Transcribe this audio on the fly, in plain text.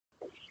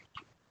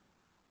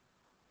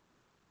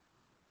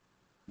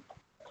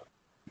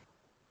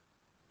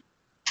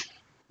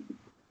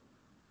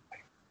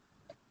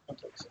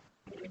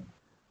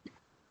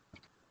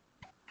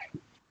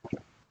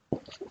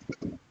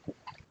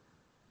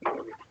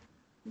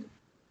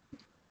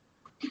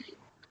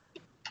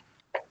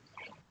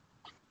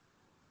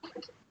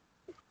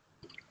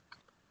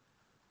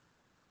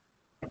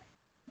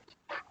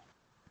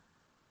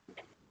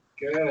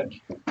Good.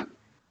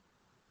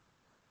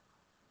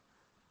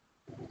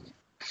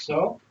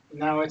 So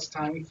now it's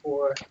time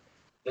for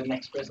the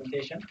next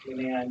presentation.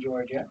 Linnea and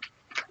Georgia,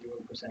 you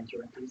will present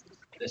your thesis.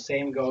 The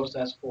same goes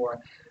as for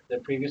the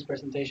previous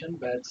presentation,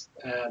 but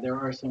there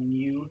are some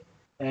new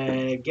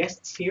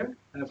guests here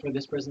for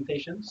this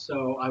presentation.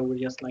 So I would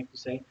just like to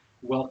say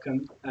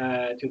welcome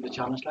to the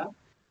Challenge Lab.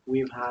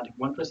 We've had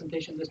one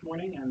presentation this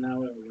morning, and now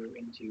we're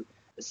into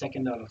the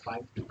second out of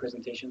 5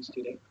 presentations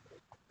today.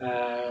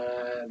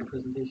 The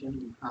presentation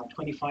we have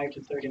 25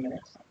 to 30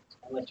 minutes.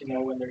 I'll let you know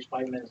when there's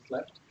 5 minutes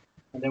left.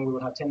 And then we will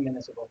have 10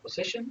 minutes of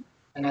opposition.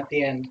 And at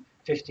the end,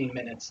 15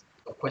 minutes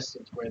of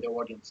questions where the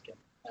audience can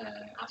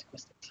ask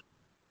questions.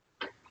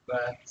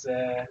 But,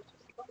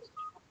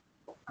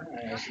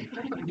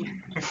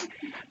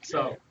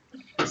 so,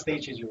 the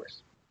stage is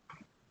yours.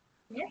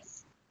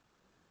 Yes.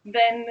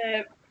 Then,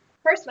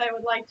 first I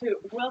would like to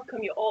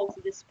welcome you all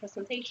to this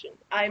presentation.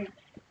 I'm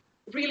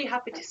really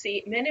happy to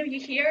see many of you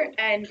here,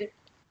 and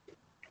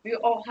we're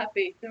both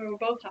happy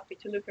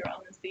to look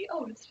around and see,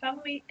 oh, it's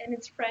family and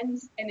it's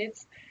friends and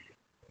it's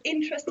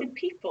interested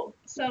people.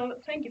 So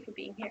thank you for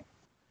being here.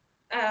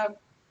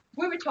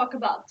 We will talk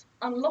about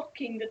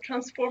unlocking the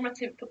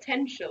transformative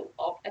potential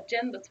of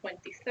Agenda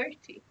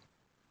 2030.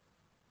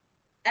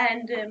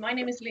 And my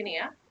name is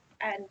Linnea,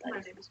 and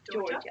my name is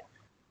Georgia.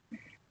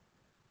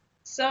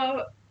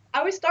 So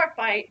I will start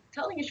by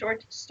telling a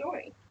short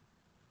story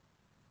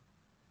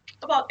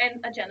about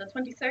Agenda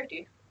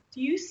 2030. Do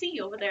you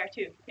see over there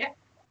too? Yeah.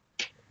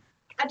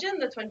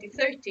 Agenda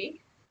 2030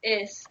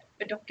 is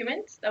a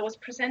document that was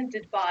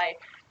presented by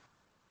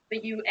the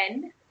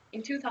UN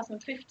in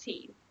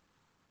 2015.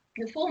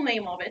 The full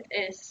name of it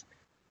is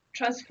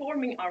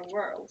Transforming Our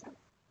World,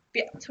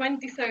 the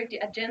 2030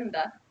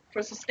 Agenda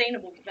for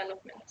Sustainable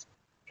Development.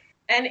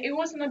 And it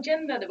was an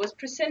agenda that was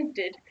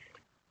presented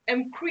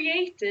and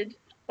created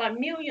by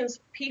millions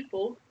of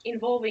people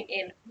involving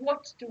in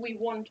what do we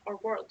want our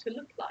world to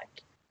look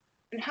like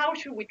and how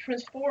should we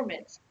transform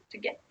it to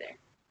get there.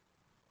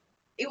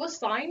 It was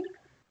signed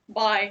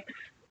by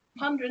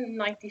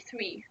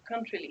 193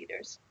 country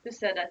leaders who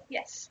said that,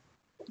 yes,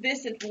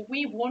 this is what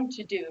we want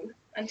to do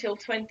until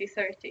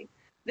 2030.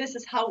 This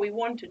is how we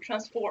want to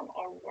transform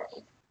our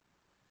world.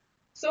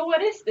 So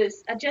what is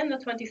this Agenda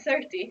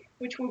 2030,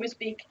 which we will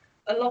speak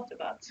a lot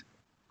about?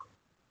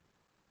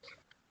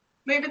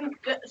 Maybe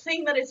the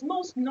thing that it's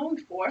most known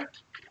for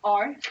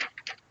are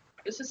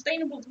the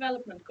Sustainable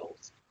Development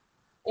Goals,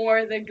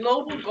 or the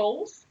Global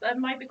Goals, that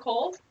might be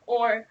called,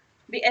 or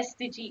the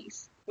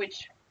SDGs,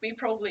 which we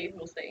probably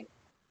will say.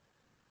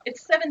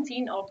 It's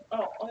 17 of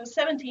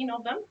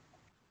them,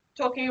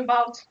 talking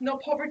about no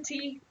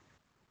poverty,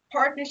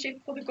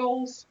 partnership for the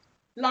goals,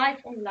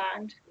 life on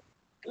land,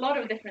 a lot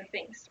of different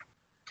things.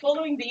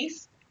 Following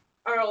these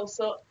are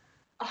also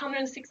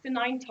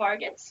 169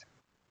 targets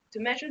to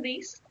measure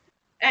these,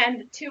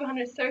 and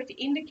 230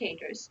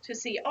 indicators to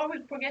see are we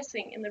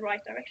progressing in the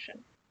right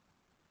direction.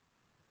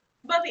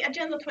 But the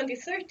Agenda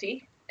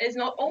 2030 is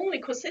not only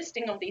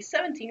consisting of these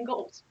 17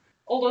 goals,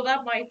 although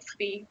that might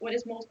be what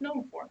is most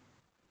known for.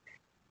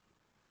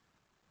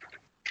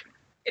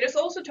 It is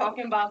also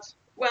talking about,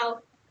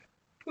 well,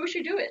 who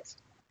should do it?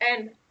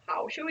 And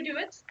how should we do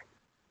it?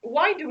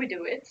 Why do we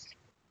do it?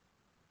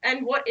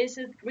 And what is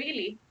it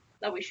really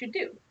that we should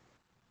do?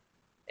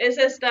 It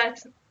says that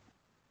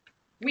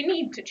we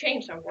need to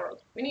change our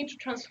world. We need to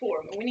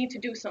transform, and we need to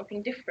do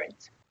something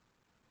different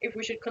if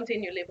we should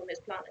continue to live on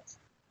this planet.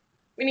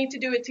 We need to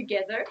do it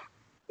together.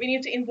 We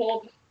need to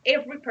involve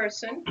every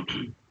person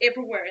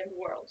everywhere in the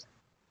world.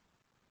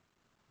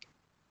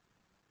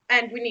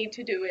 And we need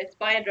to do it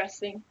by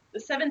addressing the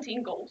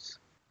 17 goals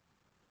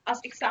as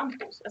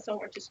examples, as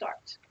somewhere to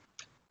start.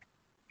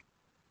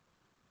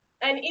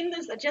 And in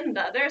this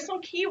agenda, there are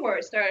some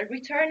keywords that are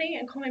returning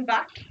and coming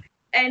back,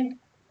 and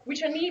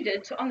which are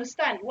needed to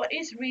understand what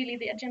is really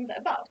the agenda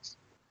about.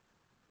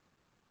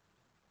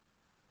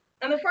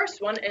 And the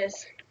first one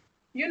is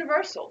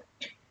universal.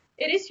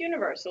 It is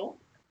universal.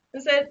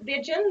 It said the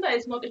agenda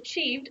is not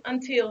achieved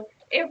until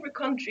every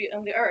country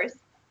on the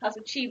earth has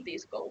achieved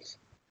these goals.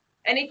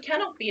 And it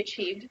cannot be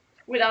achieved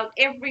without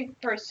every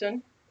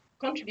person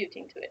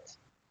contributing to it.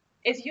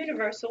 It's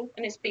universal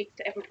and it speaks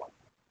to everyone.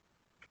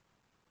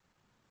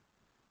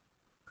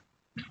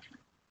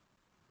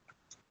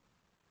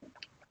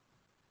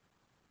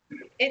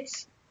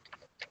 It's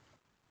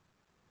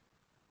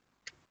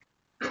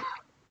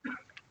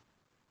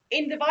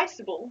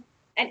indivisible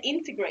and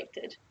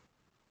integrated,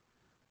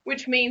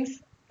 which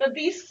means that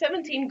these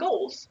 17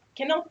 goals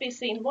cannot be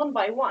seen one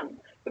by one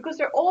because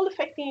they're all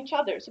affecting each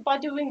other. So by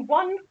doing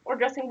one or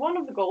addressing one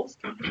of the goals,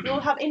 you'll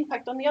have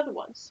impact on the other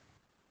ones.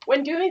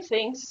 When doing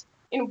things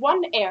in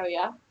one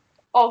area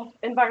of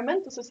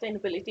environmental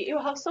sustainability, it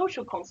will have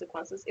social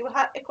consequences, it will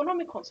have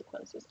economic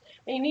consequences,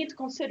 and you need to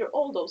consider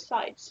all those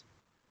sides.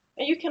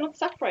 And you cannot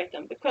separate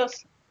them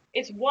because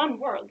it's one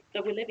world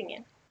that we're living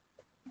in.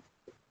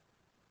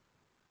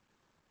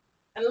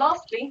 And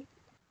lastly,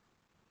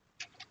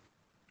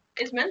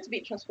 it's meant to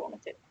be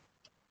transformative.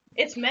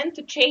 It's meant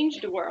to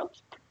change the world,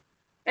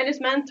 and it's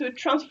meant to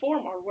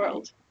transform our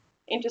world.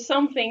 into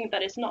something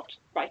that is not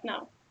right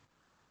now.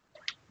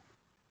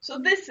 So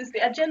this is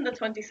the Agenda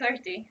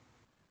 2030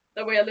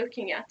 that we are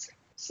looking at.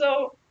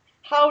 So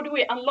how do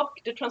we unlock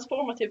the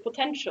transformative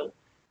potential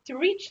to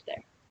reach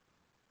there?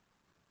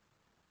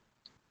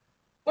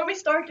 When we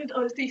started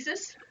our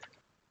thesis,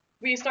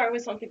 we started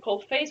with something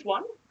called phase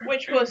 1,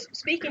 which was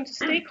speaking to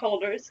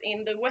stakeholders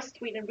in the West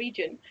Sweden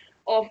region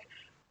of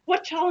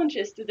what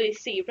challenges do they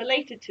see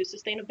related to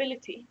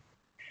sustainability.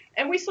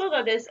 And we saw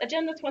that this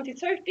Agenda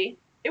 2030,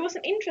 it was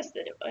an interest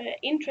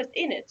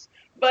in it,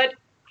 but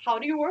how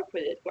do you work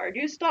with it? Where do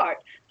you start?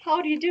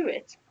 How do you do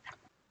it?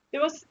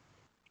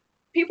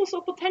 People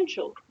saw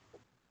potential,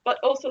 but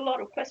also a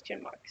lot of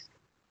question marks.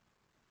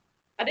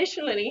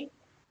 Additionally,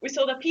 we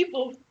saw that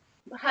people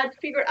had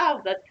figured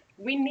out that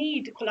we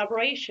need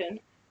collaboration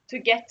to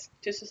get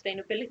to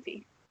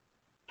sustainability.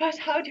 But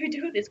how do we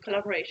do this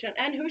collaboration?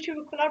 And who should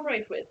we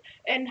collaborate with?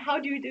 And how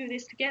do we do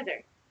this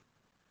together?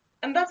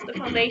 And that's the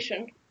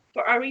foundation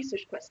for our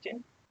research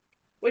question,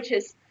 which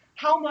is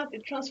how might the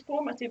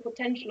transformative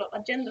potential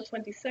of Agenda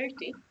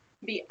 2030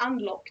 be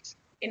unlocked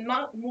in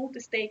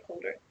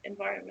multi-stakeholder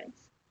environments?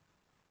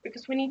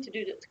 Because we need to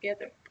do that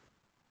together.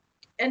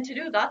 And to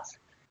do that,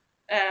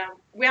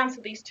 we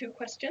answered these two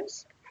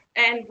questions.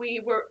 And we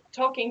were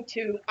talking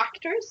to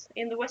actors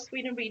in the West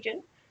Sweden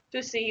region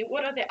to see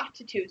what are their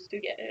attitudes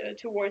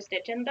towards the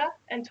agenda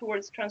and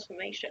towards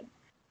transformation.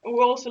 And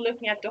we're also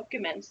looking at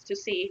documents to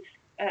see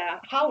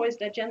how is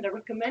the agenda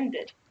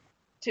recommended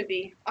to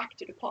be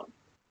acted upon.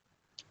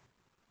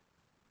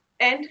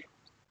 And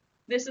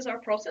this is our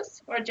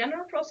process, our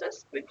general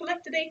process. We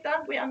collect the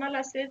data, we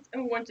analyze it,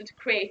 and we wanted to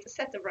create a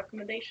set of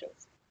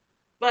recommendations.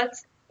 But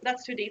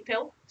that's too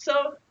detailed.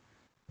 So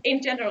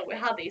in general, we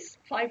have these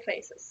 5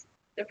 phases.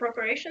 The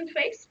preparation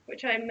phase,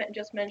 which I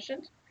just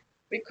mentioned.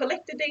 We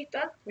collect the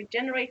data, we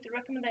generate the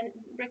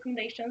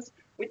recommendations,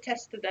 we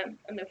tested them,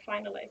 and then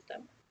finalize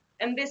them.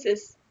 And this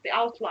is the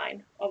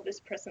outline of this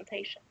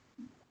presentation.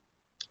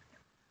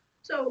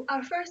 So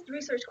our first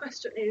research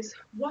question is,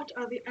 what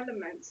are the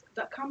elements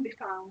that can be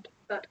found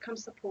that can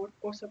support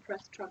or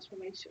suppress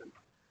transformation?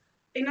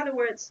 In other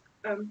words,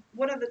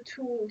 what are the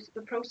tools,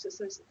 the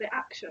processes, the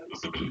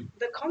actions,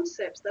 the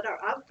concepts that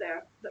are out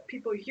there that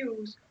people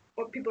use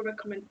or people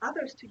recommend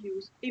others to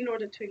use in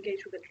order to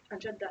engage with the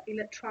agenda in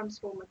a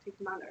transformative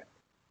manner?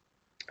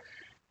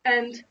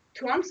 And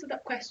to answer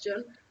that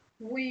question,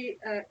 we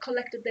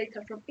collected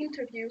data from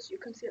interviews, you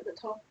can see at the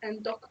top,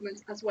 and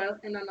documents as well,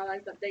 and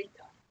analyzed that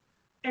data.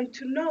 And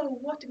to know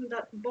what in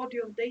that body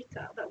of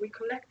data that we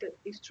collected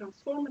is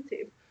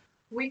transformative,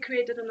 we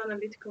created an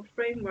analytical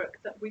framework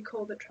that we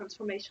call the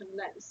transformation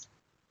lens.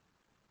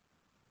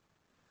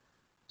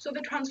 So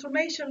the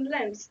transformation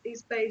lens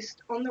is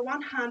based, on the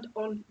one hand,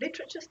 on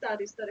literature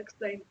studies that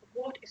explain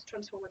what is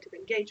transformative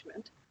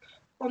engagement.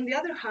 On the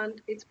other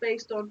hand, it's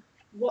based on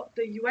what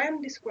the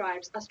UN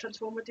describes as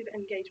transformative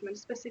engagement,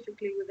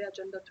 specifically with the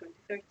Agenda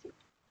 2030.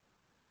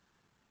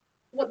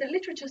 What the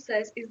literature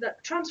says is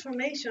that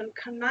transformation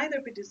can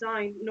neither be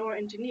designed nor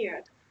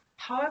engineered.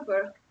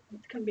 However,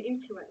 it can be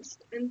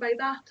influenced. And by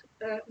that,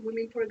 we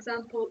mean, for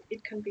example,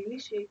 it can be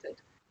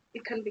initiated,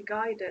 it can be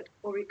guided,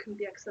 or it can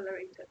be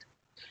accelerated.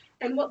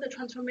 And what the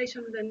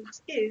transformation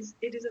lens is,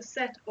 it is a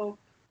set of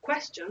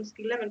questions,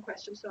 11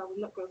 questions, so I will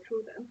not go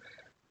through them,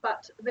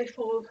 but they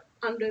fall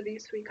under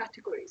these 3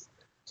 categories.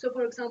 So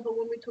for example,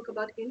 when we talk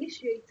about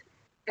initiate,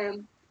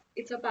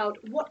 it's about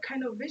what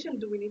kind of vision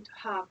do we need to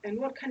have and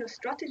what kind of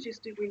strategies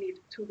do we need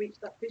to reach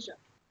that vision.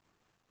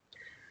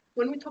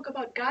 When we talk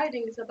about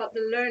guiding, it's about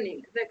the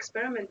learning, the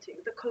experimenting,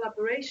 the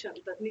collaboration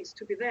that needs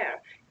to be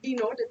there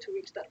in order to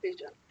reach that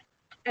vision.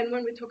 And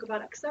when we talk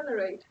about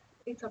accelerate,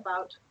 it's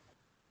about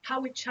how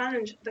we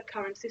challenge the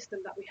current system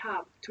that we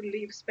have to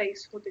leave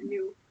space for the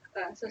new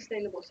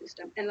sustainable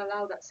system and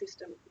allow that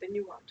system, the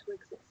new one, to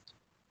exist.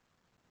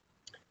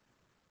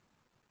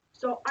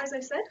 So as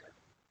I said,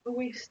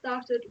 we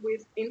started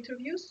with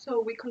interviews. So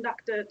we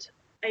conducted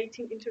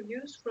 18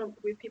 interviews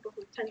with people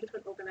from 10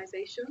 different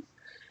organizations.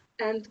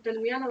 And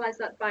then we analyzed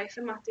that by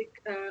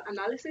thematic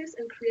analysis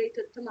and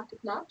created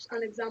thematic maps.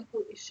 An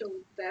example is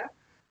shown there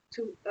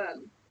to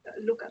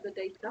look at the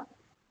data.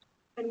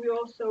 And we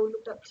also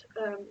looked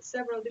at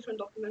several different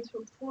documents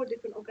from 4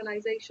 different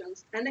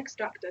organizations and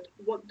extracted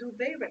what do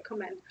they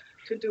recommend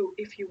to do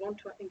if you want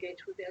to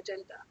engage with the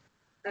agenda.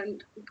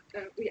 And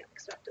we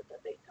extracted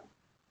that data.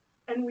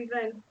 And we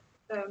then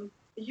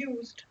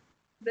used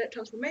the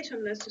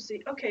transformation lens to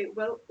see, okay,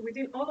 well,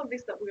 within all of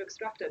this that we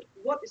extracted,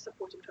 what is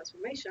supporting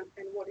transformation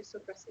and what is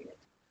suppressing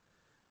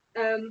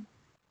it?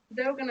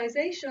 The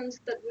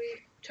organizations that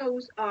we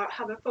chose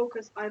have a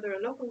focus, either a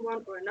local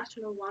one or a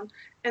national one,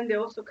 and they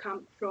also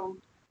come from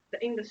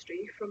the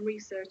industry, from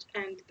research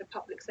and the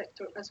public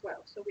sector as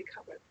well. So we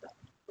covered that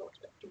broad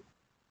spectrum.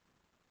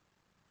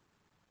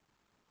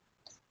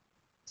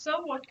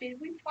 So what did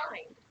we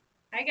find?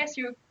 I guess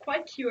you're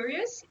quite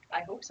curious,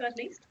 I hope so at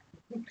least.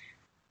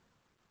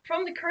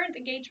 From the current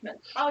engagement,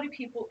 how do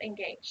people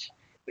engage?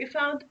 We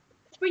found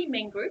 3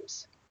 main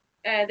groups.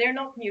 They're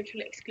not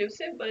mutually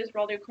exclusive, but it's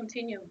rather a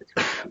continuum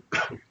between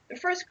them. The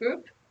first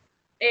group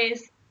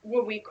is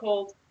what we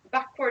call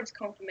backwards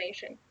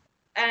confirmation.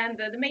 And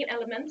the main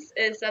elements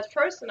is that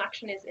first an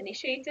action is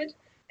initiated,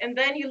 and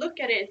then you look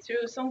at it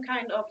through some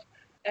kind of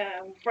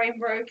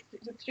framework,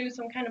 through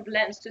some kind of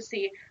lens to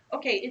see,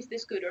 okay, is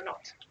this good or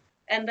not?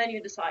 And then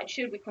you decide,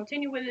 should we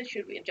continue with it,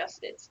 should we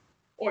adjust it,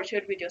 or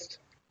should we just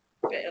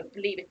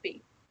leave it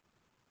be?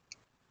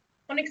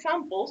 One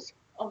examples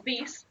of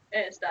these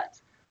is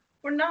that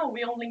for now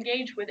we only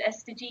engage with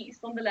SDGs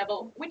on the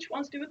level, which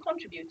ones do we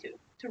contribute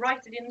to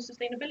write it in a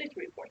sustainability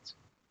report?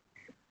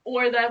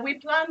 Or that we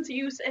plan to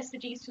use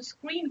SDGs to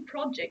screen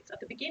projects at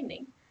the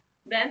beginning,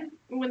 then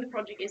when the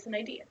project is an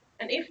idea.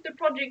 And if the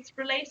project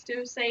relates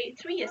to, say,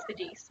 3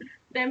 SDGs,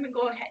 then we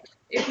go ahead.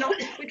 If not,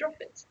 we drop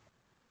it.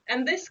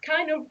 And this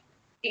kind of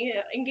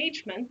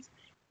engagement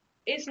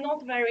is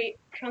not very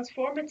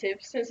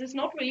transformative, since it's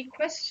not really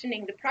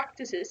questioning the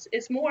practices,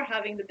 it's more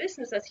having the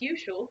business as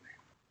usual,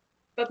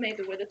 but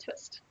maybe with a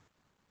twist.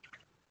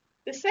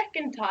 The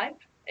second type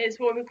is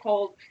what we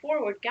call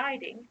forward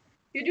guiding.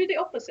 You do the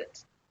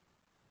opposite.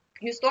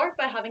 You start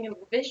by having a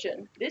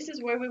vision. This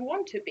is where we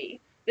want to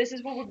be. This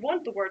is what we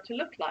want the world to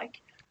look like.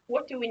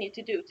 What do we need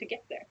to do to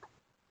get there?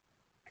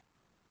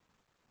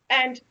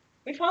 And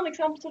we found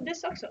examples of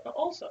this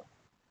also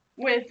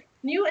with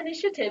new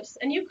initiatives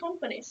and new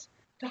companies.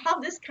 To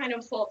have this kind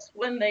of thoughts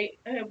when they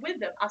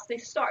with them as they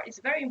start is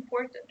very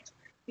important.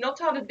 Not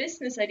to have a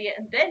business idea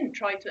and then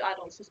try to add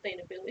on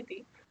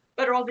sustainability,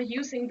 but rather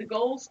using the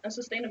goals and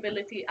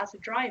sustainability as a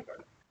driver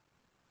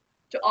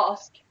to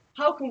ask,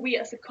 how can we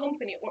as a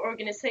company or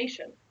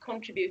organization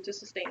contribute to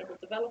sustainable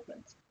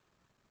development?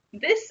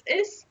 This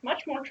is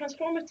much more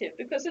transformative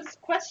because it's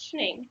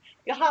questioning.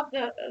 You have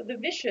the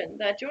vision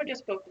that Georgia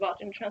spoke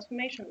about in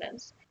transformation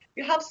lens.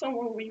 You have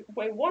somewhere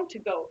where we want to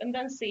go and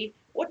then see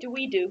what do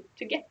we do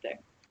to get there.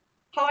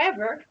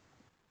 However,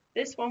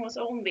 this one was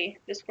only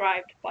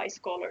described by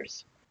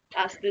scholars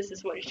as this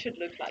is what it should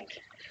look like.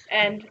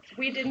 And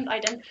we didn't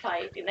identify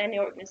it in any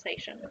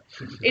organization.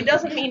 It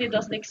doesn't mean it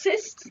doesn't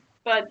exist,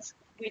 but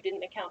we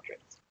didn't encounter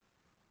it.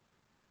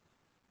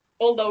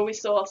 Although we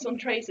saw some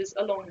traces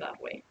along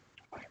that way.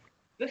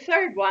 The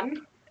third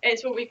one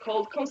is what we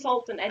call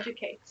consult and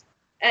educate.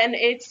 And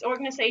it's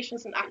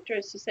organizations and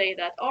actors to say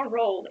that our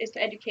role is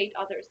to educate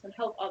others and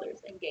help others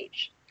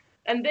engage.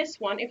 And this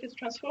one, if it's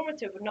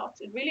transformative or not,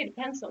 it really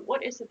depends on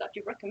what is it that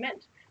you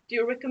recommend. Do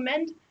you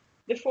recommend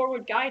the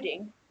forward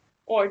guiding,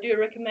 or do you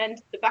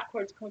recommend the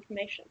backwards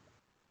confirmation?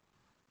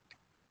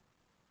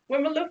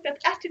 When we looked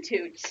at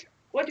attitudes,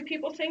 what do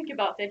people think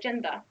about the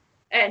agenda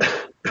and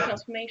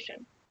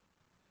transformation?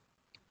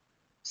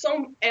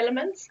 Some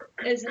elements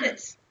is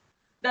this,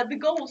 that the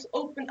goals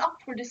opened up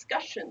for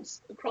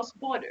discussions across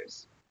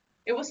borders.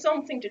 It was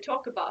something to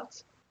talk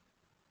about,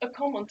 a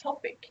common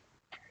topic.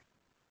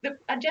 The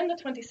Agenda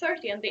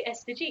 2030 and the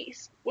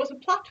SDGs was a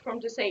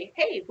platform to say,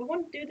 hey, we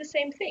want to do the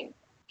same thing.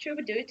 Should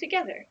we do it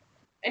together?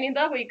 And in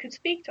that way, you could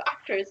speak to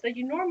actors that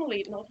you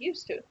normally not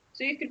used to.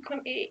 So you could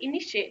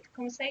initiate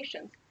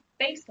conversations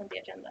based on the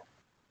agenda.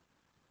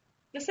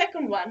 The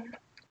second one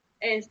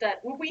is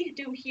that what we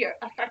do here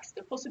affects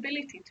the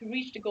possibility to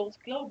reach the goals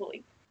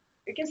globally.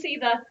 You can see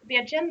that the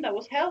agenda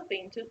was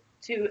helping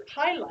to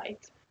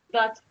highlight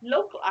that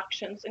local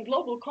actions and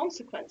global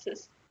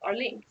consequences are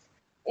linked,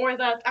 or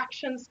that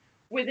actions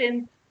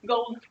within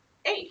goal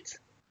 8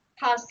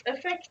 has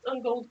effect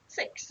on goal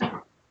 6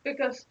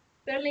 because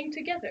they're linked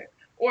together,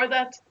 or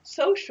that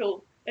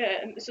social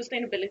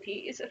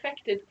sustainability is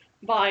affected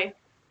by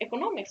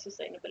economic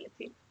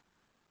sustainability.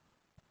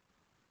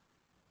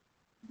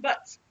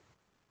 But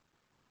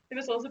there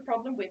was also a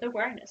problem with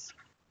awareness.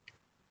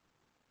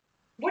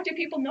 What do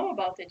people know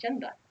about the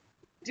agenda?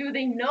 Do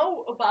they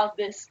know about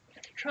this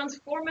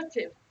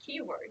transformative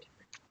keyword?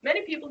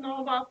 Many people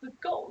know about the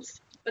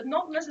goals, but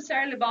not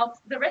necessarily about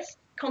the rest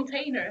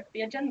container,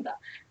 the agenda,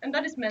 and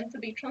that is meant to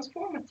be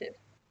transformative.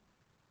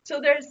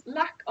 So there's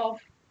lack of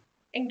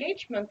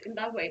engagement in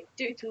that way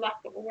due to lack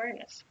of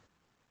awareness.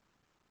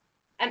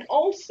 And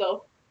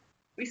also,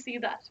 we see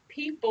that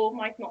people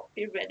might not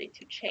be ready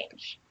to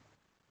change.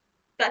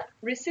 That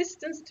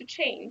resistance to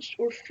change,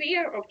 or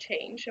fear of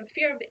change and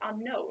fear of the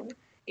unknown,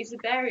 is a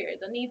barrier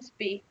that needs to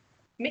be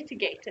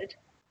mitigated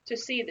to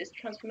see this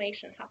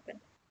transformation happen.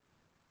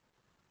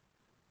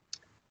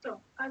 So,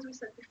 as we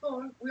said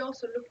before, we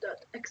also looked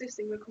at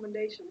existing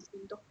recommendations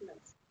in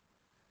documents.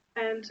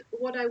 And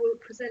what I will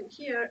present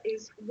here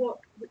is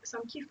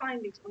some key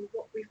findings on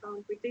what we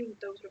found within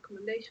those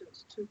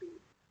recommendations to be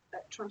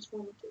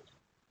transformative.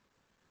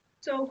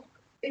 So,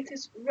 it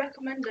is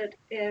recommended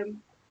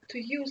to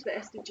use the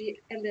SDG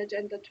and the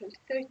Agenda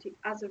 2030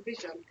 as a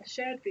vision, a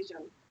shared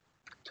vision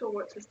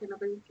towards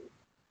sustainability.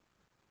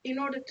 In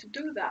order to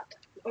do that,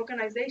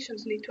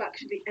 organizations need to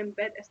actually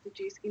embed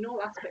SDGs in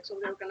all aspects of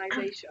the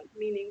organization,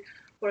 meaning,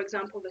 for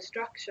example, the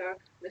structure,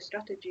 the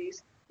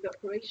strategies, the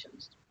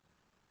operations.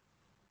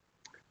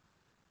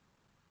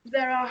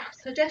 There are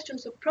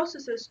suggestions of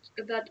processes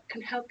that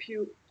can help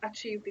you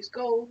achieve this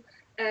goal,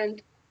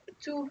 and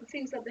two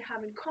things that they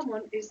have in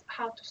common is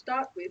how to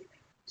start with.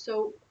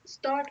 So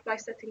start by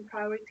setting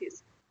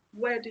priorities.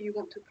 where do you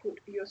want to put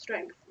your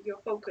strength, your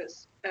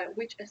focus,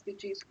 which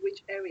SDGs,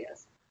 which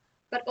areas,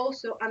 but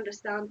also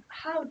understand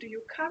how do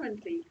you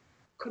currently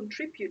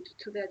contribute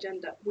to the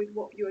agenda with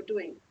what you're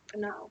doing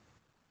now.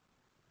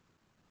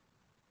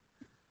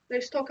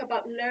 There's talk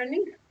about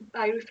learning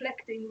by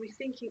reflecting,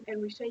 rethinking,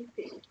 and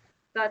reshaping.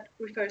 That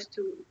refers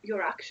to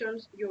your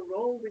actions, your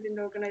role within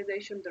the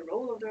organization, the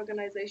role of the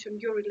organization,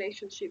 your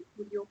relationship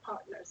with your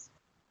partners.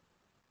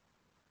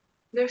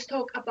 There's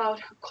talk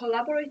about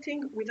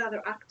collaborating with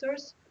other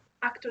actors,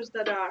 actors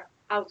that are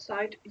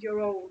outside your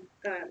own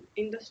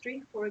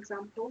industry, for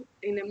example,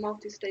 in a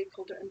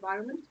multi-stakeholder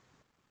environment.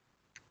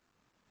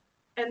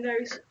 And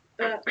there is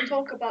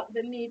talk about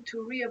the need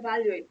to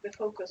reevaluate the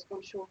focus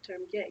on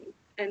short-term gain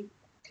and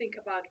think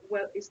about,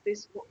 well, is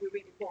this what we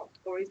really want,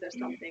 or is there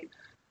something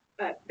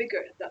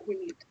bigger that we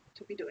need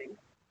to be doing?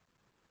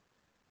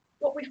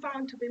 What we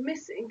found to be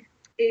missing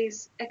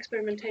is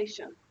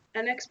experimentation,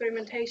 and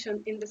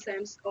experimentation in the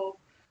sense of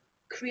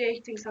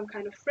creating some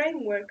kind of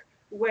framework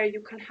where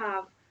you can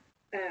have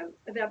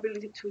the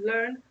ability to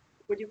learn,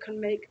 where you can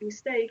make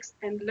mistakes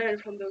and learn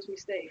from those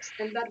mistakes.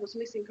 And that was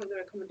missing from the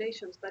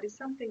recommendations. That is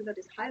something that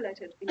is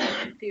highlighted in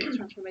the theory,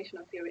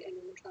 transformational theory, and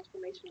in the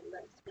transformational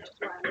lens, which is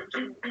why I'm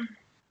mentioning it.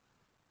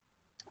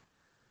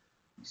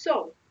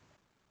 So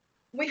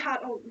we had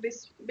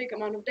this big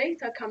amount of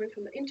data coming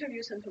from the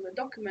interviews and from the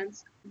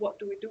documents. What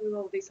do we do with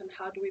all this, and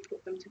how do we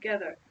put them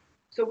together?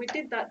 So we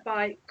did that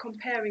by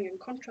comparing and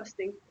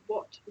contrasting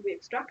what we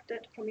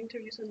extracted from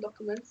interviews and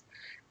documents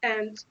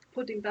and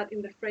putting that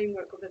in the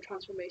framework of the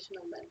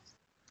transformational lens.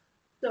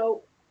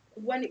 So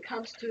when it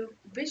comes to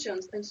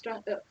visions and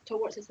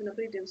towards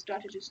sustainability and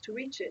strategies to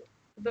reach it,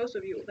 those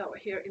of you that were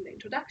here in the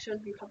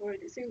introduction, you have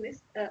already seen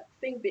this.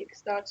 Think big,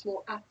 start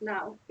small, act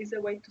now is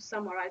a way to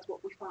summarize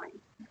what we find.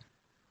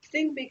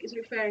 Think big is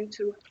referring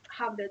to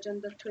have the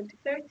Agenda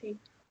 2030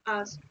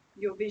 as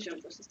your vision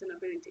for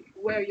sustainability,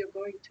 where you're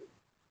going to.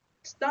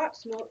 Start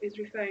small is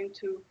referring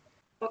to,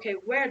 okay,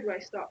 where do I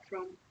start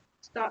from?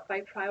 Start by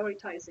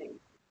prioritizing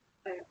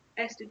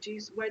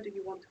SDGs, where do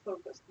you want to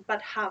focus?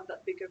 But have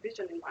that bigger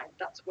vision in mind,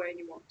 that's where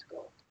you want to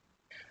go.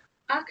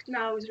 Act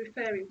now is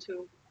referring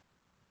to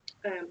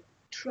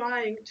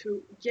trying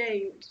to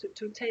gain,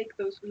 to take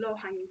those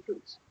low-hanging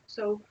fruits.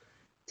 So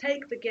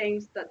take the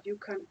gains that you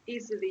can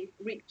easily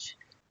reach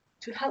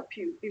to help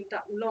you in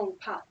that long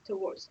path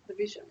towards the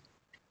vision.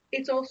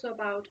 It's also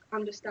about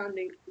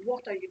understanding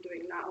what are you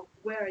doing now,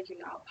 where are you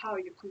now, how are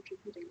you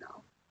contributing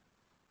now.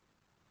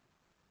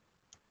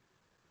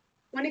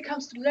 When it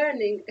comes to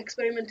learning,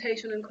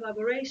 experimentation, and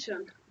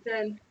collaboration,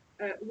 then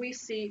we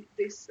see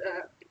this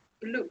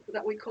loop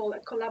that we call a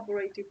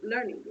collaborative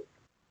learning loop.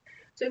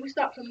 So if we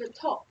start from the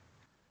top,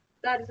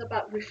 that is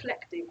about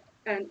reflecting,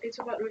 and it's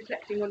about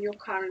reflecting on your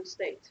current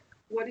state.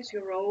 What is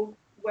your role?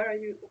 Where are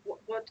you?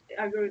 What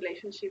are your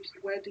relationships?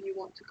 Where do you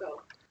want to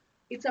go?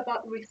 It's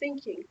about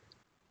rethinking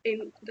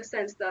in the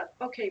sense that,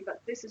 okay,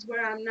 but this is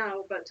where I am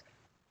now, but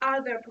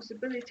are there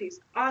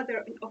possibilities? Are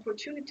there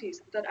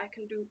opportunities that I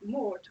can do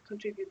more to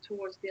contribute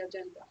towards the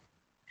agenda?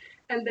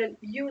 And then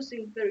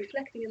using the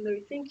reflecting and the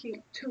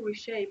rethinking to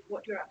reshape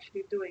what you're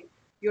actually doing,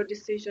 your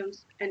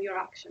decisions and your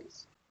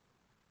actions.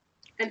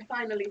 And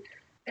finally,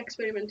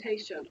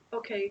 experimentation.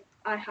 Okay,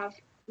 I have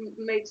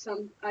made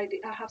some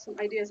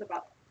ideas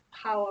about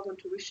how I want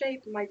to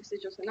reshape my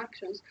decisions and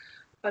actions,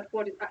 but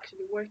what is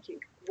actually working?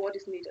 What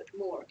is needed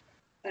more?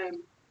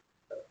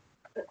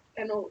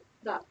 And all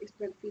that is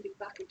then feeding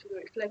back into the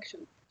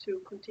reflection to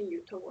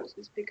continue towards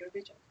this bigger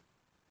vision.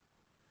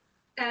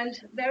 And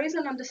there is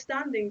an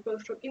understanding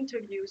both from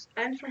interviews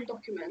and from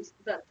documents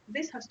that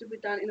this has to be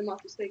done in a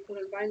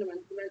multi-stakeholder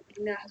environment.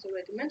 Linnea has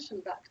already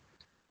mentioned that.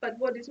 But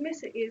what is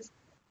missing is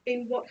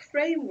in what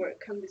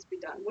framework can this be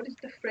done? What is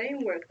the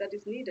framework that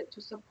is needed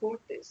to support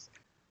this?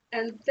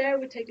 And there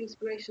we take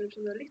inspiration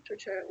from the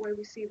literature where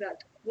we see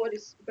that what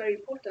is very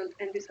important,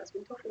 and this has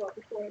been talked about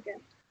before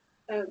again,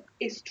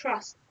 is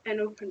trust and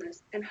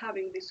openness and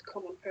having this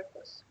common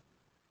purpose.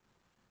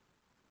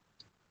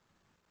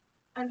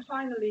 And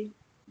finally,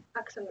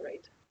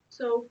 accelerate.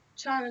 So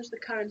challenge the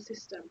current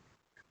system.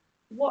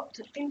 What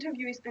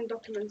interviews and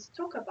documents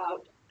talk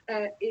about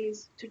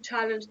is to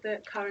challenge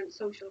the current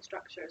social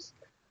structures.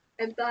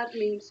 And that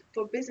means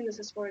for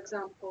businesses, for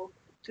example,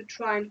 to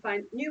try and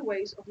find new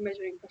ways of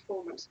measuring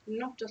performance,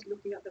 not just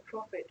looking at the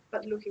profit,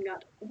 but looking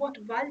at what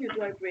value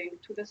do I bring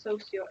to the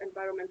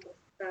socio-environmental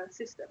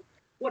system?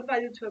 What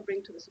value do I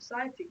bring to the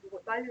society?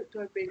 What value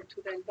do I bring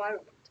to the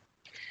environment?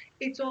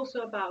 It's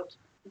also about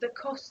the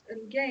costs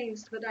and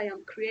gains that I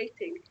am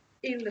creating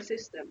in the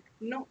system,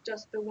 not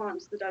just the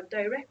ones that are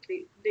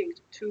directly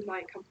linked to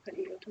my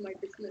company or to my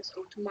business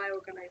or to my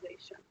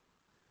organization.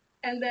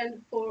 And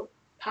then for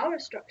power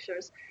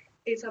structures,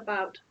 it's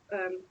about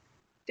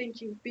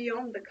thinking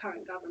beyond the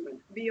current government,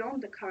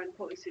 beyond the current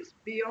policies,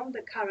 beyond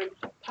the current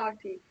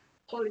party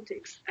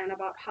politics, and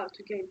about how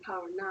to gain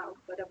power now,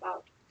 but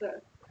about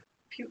the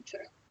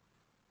future.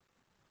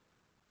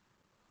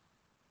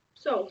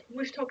 So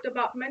we've talked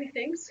about many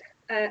things,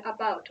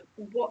 about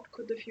what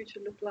could the future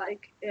look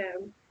like,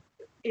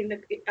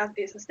 as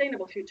a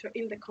sustainable future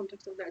in the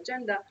context of the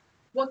agenda,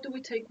 what do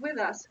we take with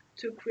us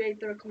to create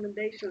the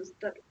recommendations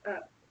that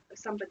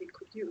somebody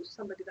could use,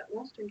 somebody that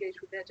wants to engage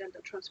with the agenda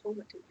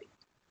transformatively?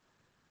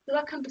 So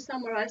that can be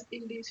summarized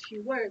in these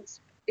few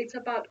words. It's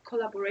about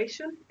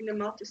collaboration in a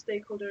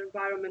multi-stakeholder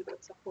environment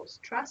that supports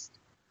trust.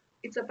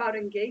 It's about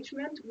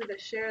engagement with a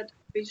shared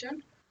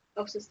vision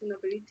of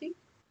sustainability.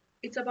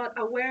 It's about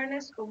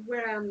awareness of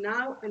where I am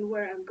now and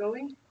where I'm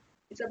going.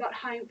 It's about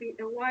having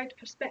a wide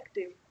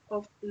perspective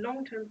of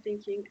long-term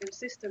thinking and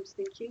systems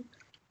thinking.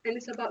 And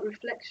it's about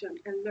reflection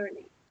and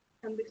learning.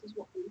 And this is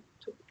what we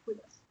took with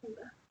us in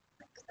the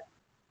next step.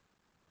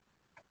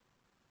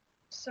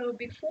 So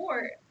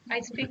before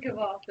I speak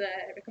about the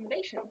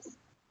recommendations,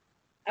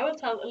 I will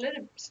tell a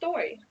little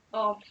story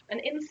of an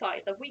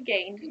insight that we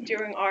gained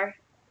during our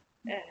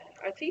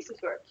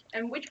thesis work,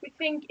 and which we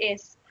think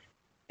is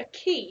a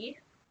key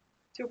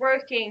to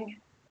working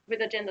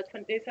with Agenda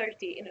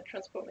 2030 in a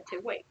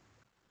transformative way.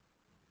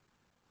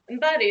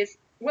 And that is,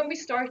 when we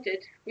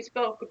started, we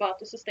spoke about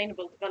the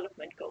Sustainable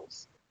Development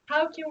Goals.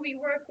 How can we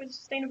work with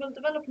Sustainable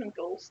Development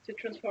Goals to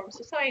transform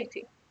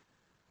society?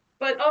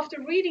 But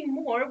after reading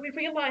more, we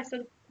realized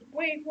that,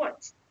 wait,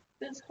 what?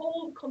 This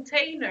whole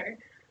container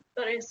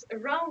that is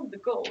around the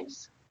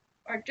goals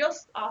are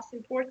just as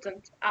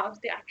important as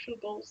the actual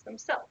goals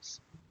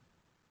themselves.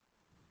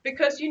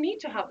 Because you need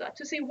to have that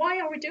to see, why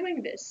are we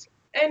doing this?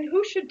 And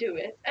who should do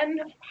it? And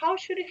how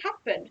should it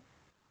happen?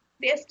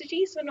 The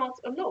SDGs are not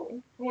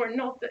alone, or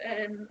not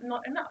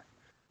enough.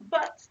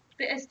 But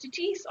the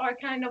SDGs are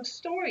kind of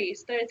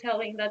stories that are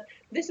telling that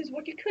this is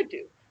what you could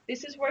do.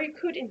 This is where you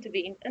could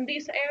intervene. And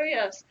these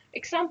areas,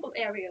 example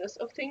areas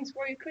of things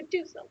where you could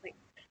do something.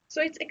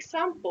 So it's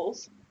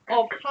examples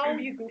of how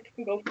you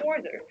can go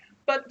further.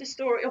 But the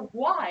story of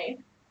why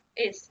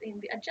is in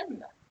the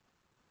agenda.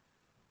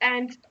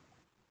 And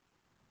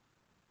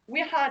we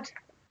had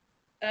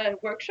a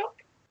workshop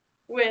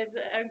with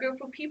a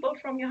group of people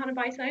from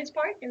Johanneberg Science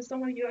Park, and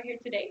some of you are here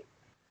today.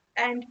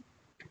 And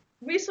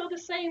we saw the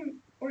same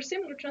or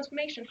similar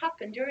transformation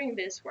happen during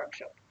this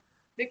workshop.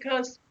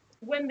 Because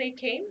when they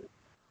came,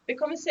 the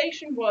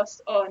conversation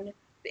was on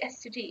the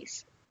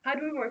SDGs. How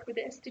do we work with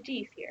the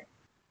SDGs here?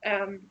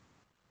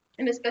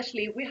 And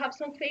especially, we have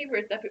some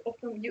favorites that we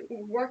often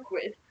work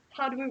with.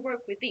 How do we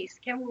work with these?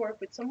 Can we work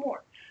with some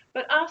more?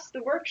 But as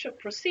the workshop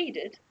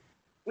proceeded,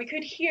 we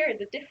could hear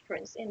the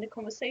difference in the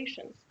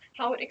conversations,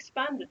 how it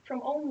expanded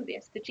from only the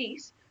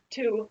SDGs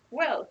to,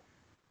 well,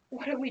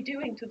 what are we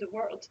doing to the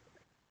world?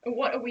 And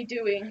what are we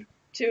doing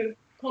to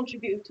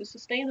contribute to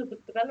sustainable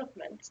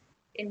development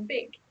in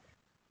big?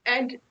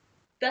 And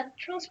that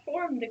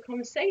transformed the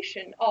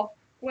conversation of,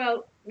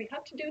 well, we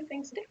have to do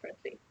things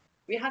differently.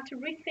 We have to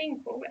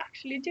rethink what we're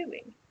actually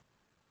doing.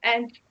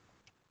 And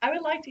I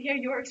would like to hear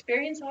your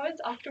experience of it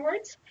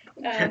afterwards.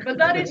 But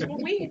that is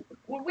what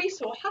we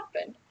saw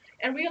happen,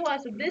 and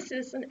realize that this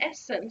is an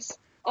essence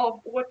of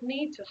what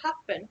needs to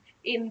happen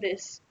in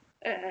this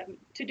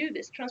to do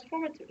this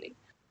transformatively.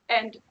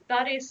 And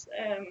that is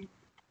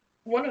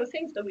one of the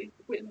things that we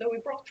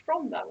brought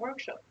from that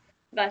workshop,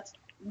 that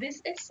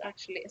this is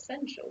actually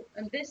essential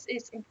and this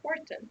is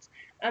important,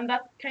 and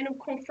that kind of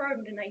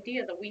confirmed an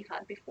idea that we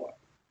had before.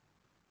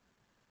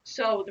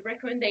 So the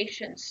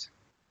recommendations,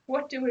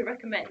 what do we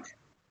recommend?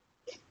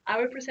 I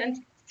will present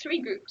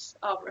 3 groups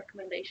of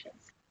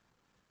recommendations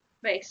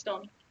based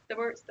on the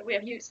words that we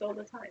have used all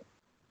the time.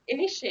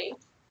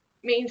 Initiate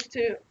means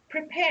to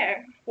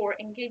prepare for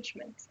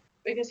engagement,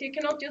 because you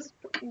cannot just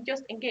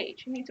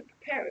engage, you need to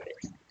prepare a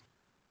bit.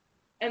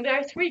 And there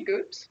are 3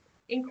 groups: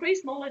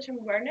 increase knowledge and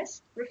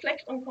awareness,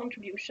 reflect on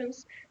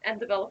contributions, and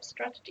develop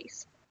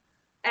strategies.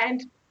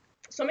 And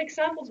some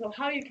examples of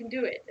how you can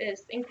do it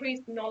is increase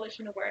knowledge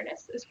and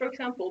awareness. Is, for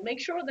example, make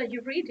sure that you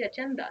read the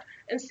agenda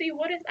and see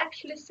what is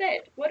actually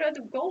said. What are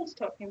the goals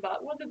talking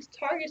about? What are the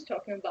targets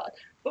talking about?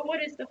 But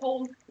what is the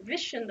whole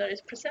vision that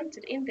is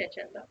presented in the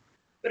agenda?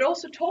 But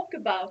also talk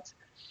about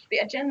the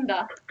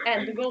agenda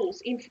and the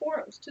goals in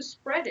forums, to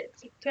spread it,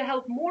 to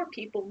help more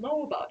people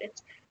know about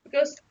it.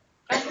 Because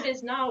as it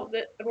is now,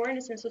 the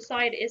awareness in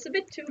society is a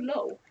bit too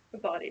low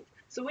about it.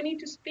 So we need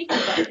to speak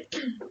about it.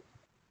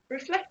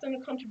 Reflect on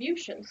the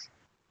contributions.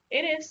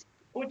 It is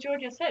what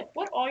Georgia said.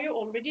 What are you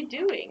already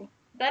doing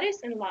that is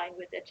in line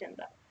with the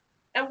agenda?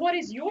 And what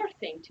is your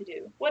thing to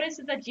do? What is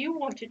it that you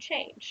want to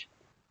change?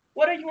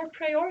 What are your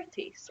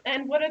priorities?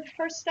 And what are the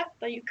first steps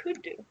that you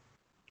could do?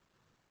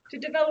 To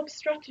develop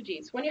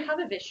strategies. When you have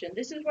a vision,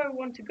 this is where we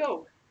want to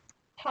go.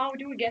 How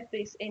do we get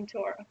this into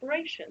our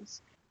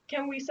operations?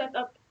 Can we set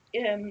up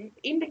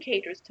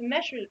indicators to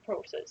measure the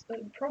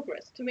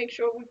progress, to make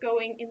sure we're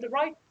going in the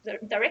right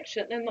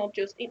direction and not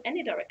just in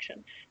any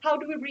direction? How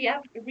do we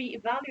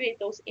reevaluate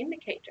those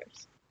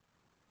indicators?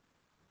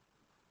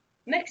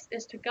 Next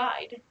is to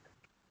guide,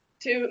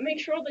 to make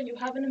sure that you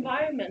have an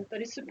environment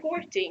that is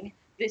supporting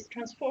this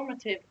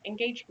transformative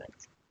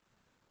engagement.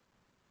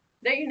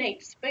 There you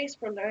need space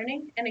for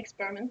learning and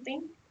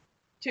experimenting,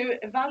 to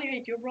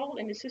evaluate your role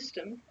in the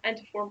system and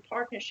to form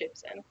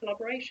partnerships and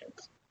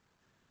collaborations.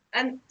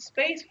 And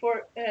space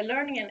for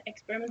learning and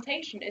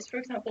experimentation is, for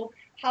example,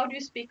 how do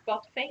you speak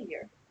about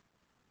failure?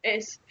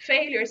 Is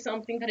failure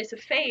something that is a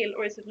fail,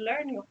 or is it a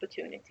learning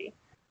opportunity?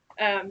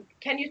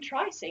 Can you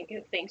try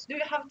things? Do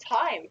you have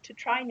time to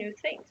try new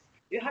things?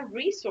 Do you have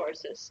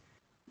resources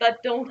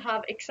that don't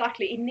have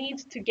exactly, it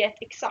needs to get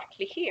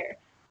exactly here?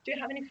 Do you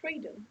have any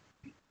freedom?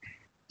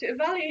 To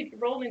evaluate your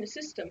role in the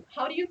system,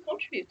 how do you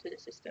contribute to the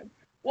system?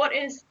 What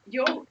is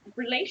your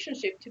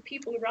relationship to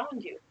people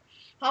around you?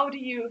 How do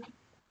you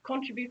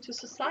contribute to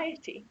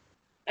society?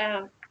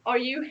 Are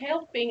you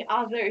helping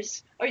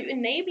others? Are you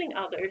enabling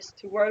others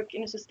to work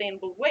in a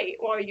sustainable way,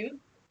 or are you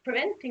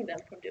preventing them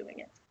from doing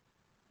it?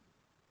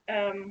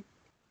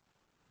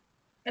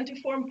 And to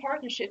form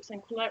partnerships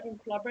and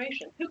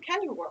collaboration. Who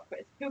can you work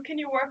with? Who can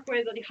you work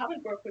with that you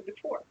haven't worked with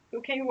before?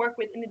 Who can you work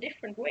with in a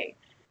different way?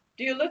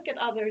 Do you look at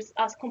others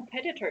as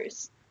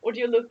competitors, or do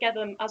you look at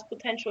them as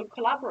potential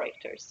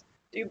collaborators?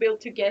 Do you build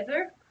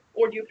together,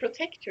 or do you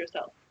protect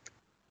yourself?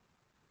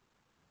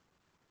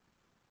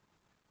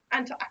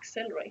 And to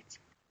accelerate,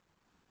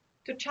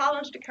 to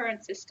challenge the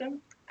current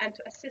system, and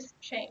to assist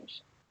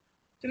change,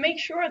 to make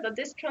sure that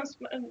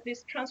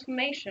this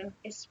transformation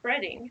is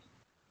spreading,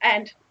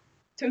 and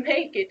to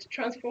make it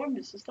transform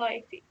the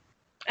society.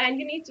 And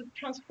you need to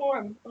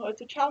transform or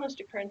to challenge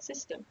the current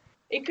system.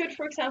 It could,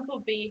 for example,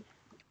 be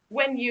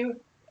when you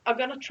are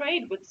going to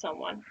trade with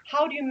someone,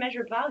 how do you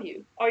measure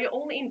value? Are you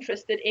only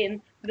interested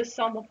in the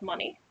sum of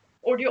money?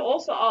 Or do you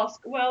also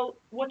ask, well,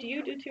 what do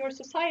you do to your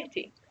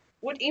society?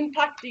 What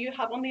impact do you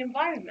have on the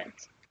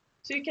environment?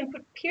 So you can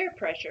put peer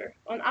pressure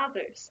on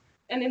others,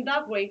 and in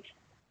that way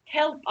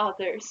help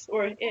others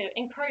or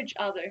encourage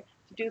others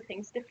to do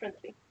things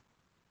differently.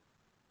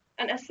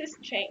 And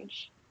assist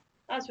change.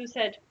 As we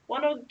said,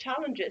 one of the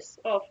challenges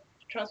of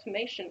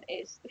transformation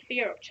is the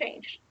fear of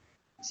change.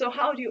 So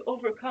how do you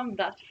overcome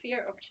that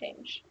fear of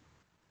change?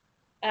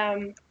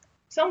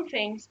 Some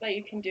things that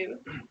you can do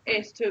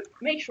is to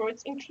make sure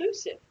it's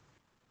inclusive.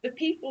 The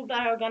people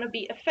that are going to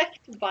be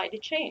affected by the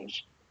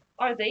change,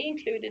 are they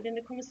included in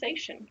the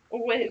conversation? Or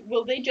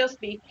will they just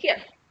be,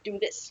 here, do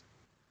this?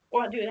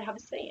 Or do they have a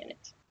say in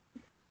it?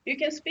 You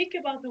can speak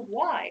about the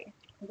why.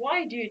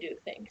 Why do you do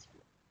things?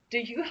 Do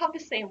you have the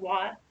same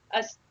why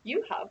as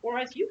you have, or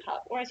as you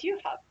have, or as you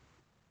have?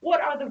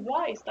 What are the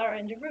whys that are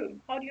in the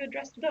room? How do you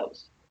address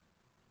those?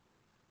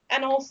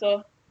 And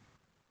also,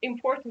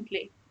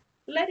 importantly,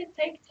 let it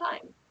take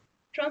time.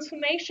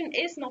 Transformation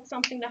is not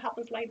something that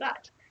happens like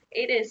that.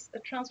 It is a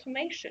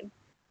transformation.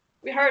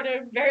 We heard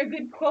a very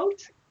good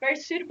quote, very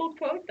suitable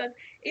quote, that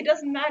it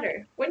doesn't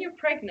matter. When you're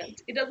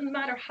pregnant, it doesn't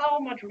matter how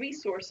much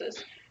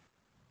resources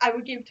I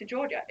would give to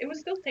Georgia. It would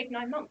still take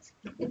 9 months.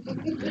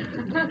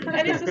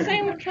 And it's the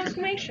same with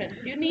transformation.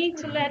 You need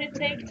to let it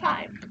take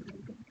time.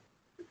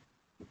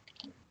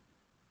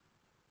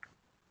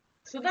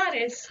 So that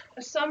is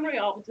a summary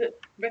of the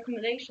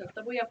recommendations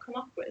that we have come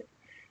up with.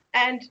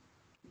 And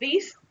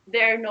these,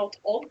 they're not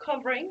all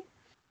covering,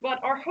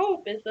 but our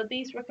hope is that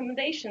these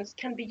recommendations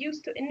can be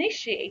used to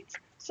initiate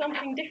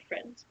something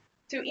different,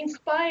 to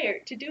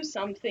inspire to do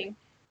something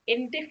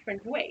in a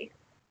different way.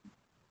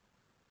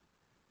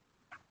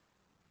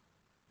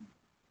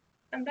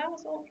 And that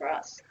was all for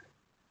us.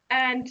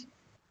 And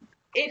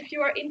if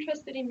you are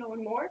interested in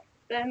knowing more,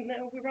 then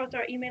we wrote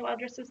our email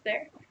addresses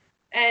there.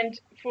 And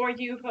for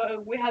you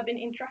who we have been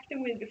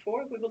interacting with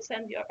before, we will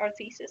send you our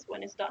thesis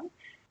when it's done.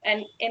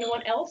 And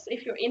anyone else,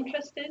 if you're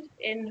interested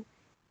in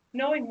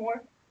knowing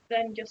more,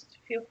 then just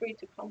feel free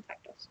to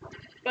contact us.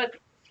 But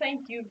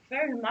thank you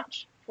very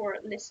much for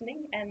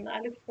listening, and I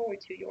look forward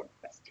to your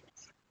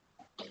questions.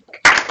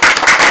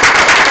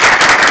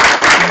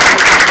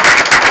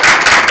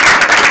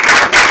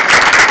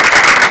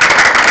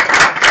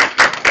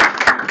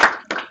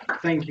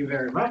 Thank you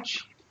very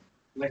much.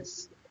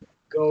 Let's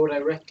go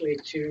directly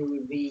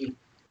to the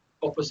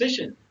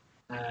opposition,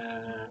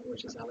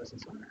 which is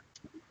Allison's honor.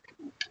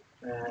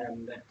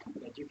 And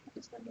that you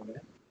can stand over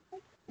there.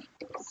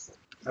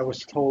 I was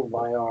told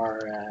by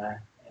our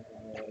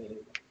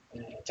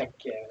tech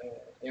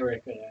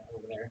Eric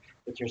over there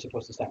that you're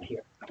supposed to stand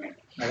here.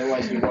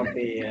 Otherwise you won't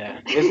be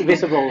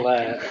visible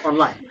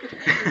online.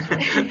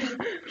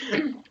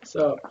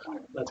 So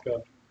let's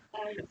go.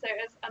 So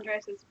as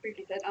Andreas has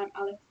briefly said, I'm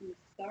Alison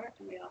Starr,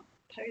 and we are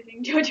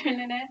opposing Georgia and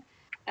Linnea.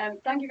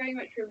 Thank you very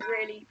much for a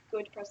really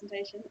good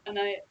presentation, and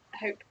I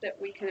hope that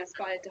we can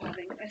aspire to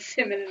having a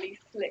similarly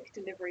slick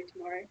delivery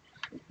tomorrow.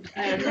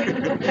 And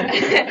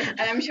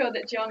I'm sure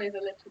that John is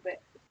a little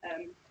bit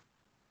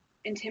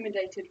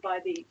intimidated by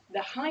the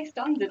high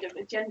standard of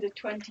Agenda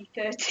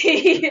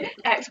 2030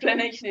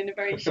 explanation in a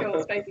very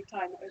short space of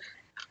time. That was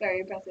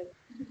very impressive.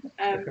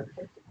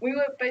 We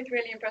were both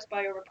really impressed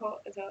by your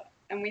report as well,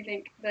 and we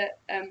think that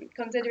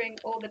considering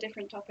all the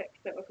different topics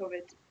that were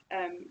covered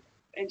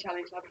in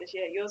Challenge Lab this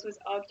year, yours was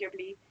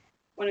arguably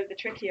one of the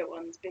trickier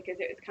ones because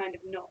it was kind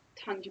of not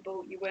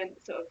tangible. You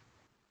weren't sort of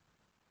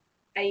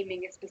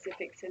aiming a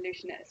specific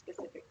solution at a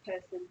specific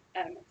person.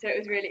 So it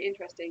was really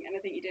interesting, and I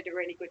think you did a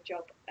really good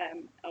job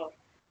of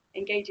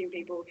engaging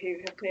people who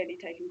have clearly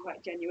taken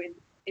quite genuine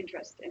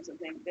interest in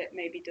something that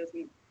maybe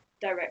doesn't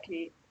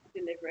directly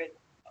deliver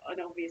an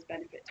obvious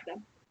benefit to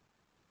them.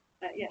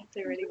 Yeah,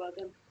 so really well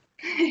done.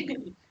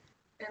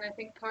 And I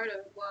think part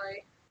of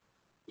why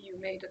you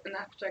made an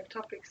abstract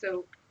topic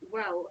so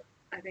well,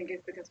 I think,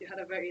 is because you had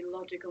a very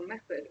logical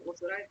method,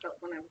 was what I felt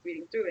when I was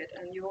reading through it,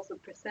 and you also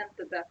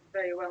presented that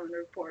very well in the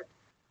report.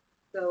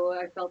 So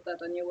I felt that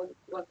I knew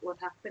what was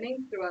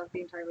happening throughout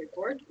the entire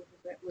report,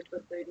 which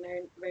was very,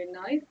 very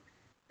nice.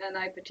 And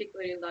I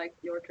particularly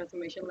liked your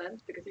transformation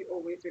lens because you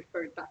always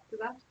referred back to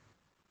that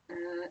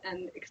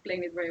and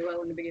explained it very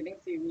well in the beginning,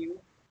 so you knew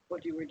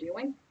what you were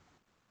doing.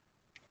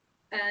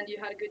 And you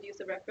had a good use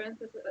of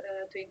references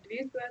to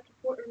interviews throughout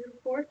the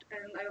report,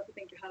 and I also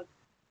think you had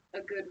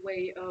a good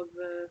way of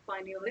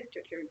finding a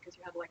literature because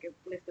you had like a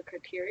list of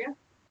criteria,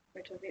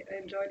 which I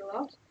enjoyed a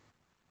lot.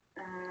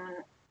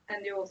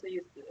 And you also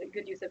used a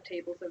good use of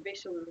tables of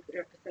visual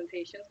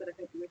representations,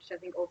 which I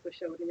think also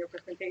showed in your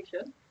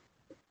presentation.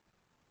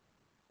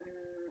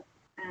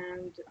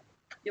 And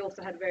you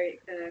also had very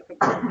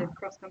competitive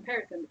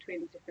cross-comparison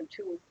between different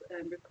tools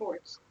and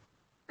reports,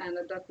 and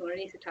that's not an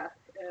easy task,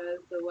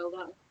 so well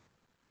done.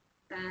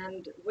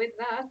 And with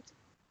that,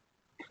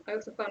 I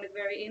also found it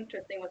very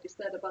interesting what you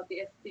said about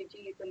the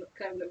SDGs and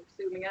kind of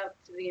zooming out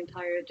to the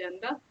entire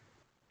agenda,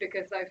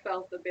 because I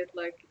felt a bit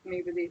like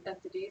maybe the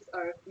SDGs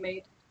are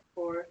made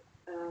for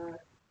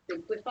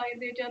simplifying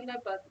the agenda,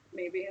 but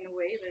maybe in a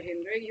way they're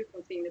hindering you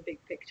from seeing the big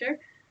picture.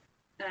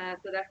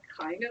 So that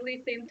kind of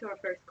leads into our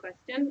first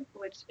question,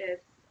 which is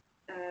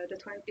the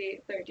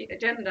 2030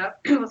 agenda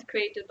was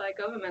created by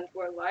governments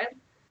worldwide,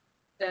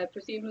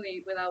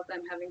 presumably without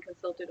them having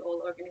consulted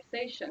all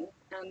organizations.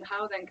 And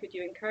how then could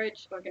you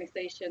encourage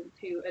organizations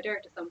to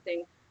adhere to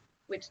something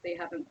which they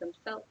haven't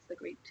themselves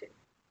agreed to?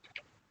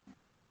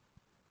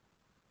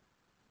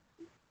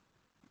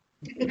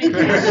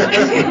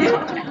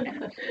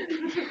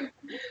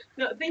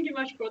 No, thank you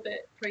much for the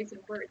praise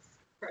and words,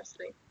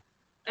 firstly.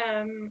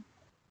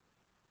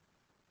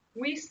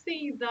 We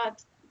see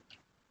that,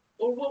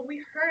 or what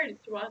we heard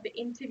throughout the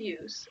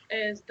interviews,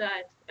 is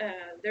that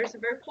there's a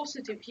very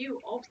positive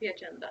view of the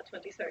Agenda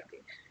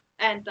 2030,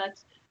 and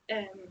that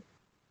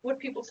what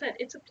people said,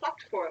 it's a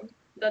platform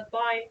that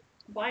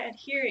by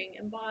adhering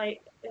and by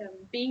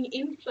being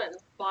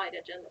influenced by the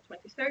Agenda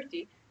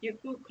 2030, you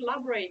could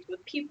collaborate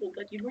with people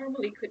that you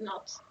normally could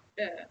not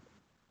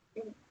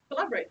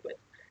collaborate with.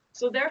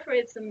 So therefore,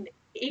 it's an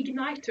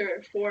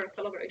igniter for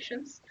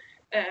collaborations,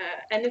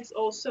 and it's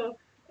also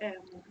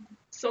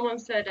someone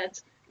said that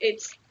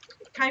it's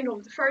kind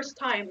of the first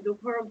time the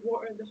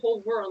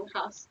whole world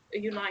has a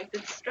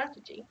united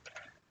strategy.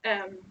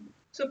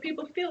 So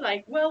people feel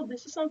like, well,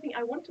 this is something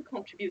I want to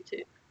contribute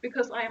to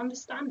because I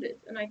understand it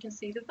and I can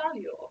see the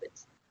value of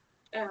it.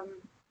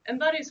 And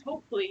that is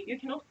hopefully, you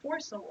cannot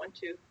force someone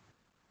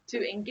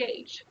to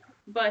engage,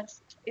 but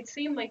it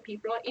seems like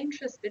people are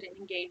interested in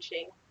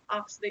engaging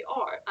as they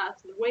are,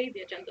 as the way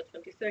the Agenda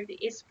 2030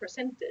 is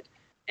presented.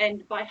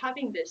 And by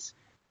having this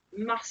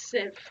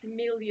massive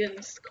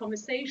millions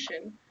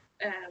conversation,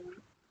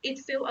 it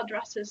still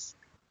addresses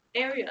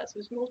areas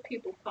which most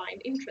people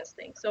find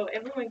interesting. So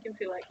everyone can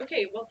feel like,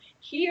 okay, well,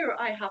 here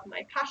I have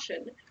my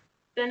passion,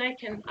 then I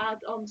can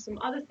add on some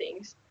other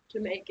things to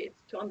make it,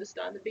 to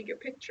understand the bigger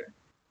picture.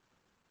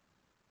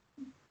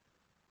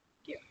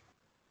 Yeah.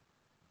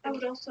 I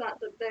would also add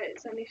that there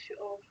is an issue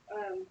of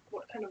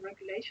what kind of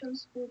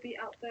regulations will be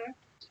out there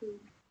to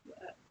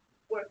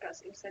work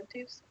as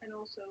incentives, and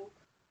also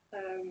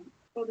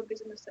for the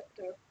business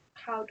sector,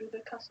 how do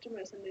the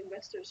customers and the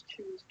investors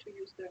choose to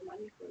use their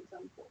money, for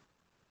example,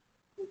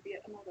 would be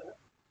another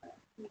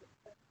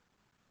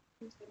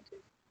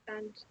incentive.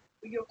 And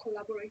your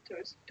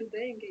collaborators, do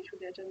they engage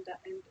with the agenda,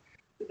 and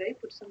do they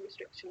put some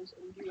restrictions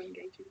on you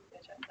engaging with the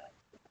agenda?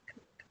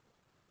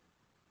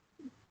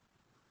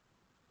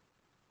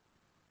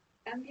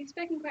 You've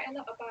spoken quite a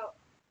lot about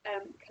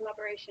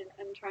collaboration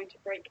and trying to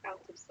break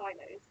out of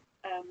silos,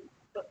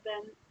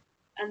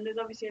 and there's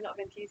obviously a lot of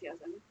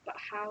enthusiasm, but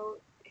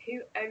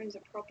who owns a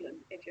problem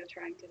if you're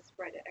trying to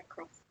spread it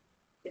across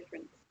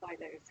different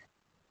silos?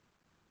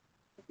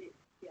 Do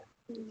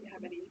you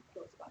have any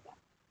thoughts about that?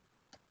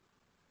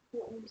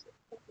 Who owns the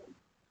problem?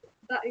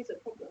 That is a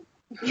problem.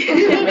 Who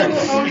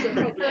owns the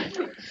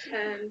problem?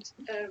 And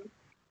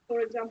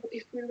for example,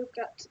 if we look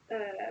at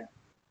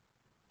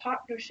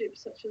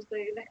partnerships such as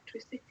the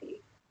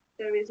electricity,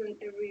 there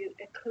isn't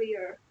a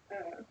clear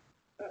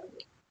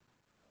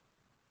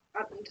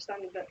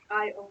understanding that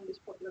I own this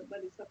problem, but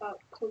it's about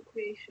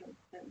co-creation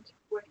and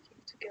working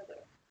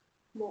together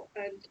more.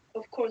 And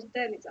of course,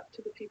 then it's up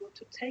to the people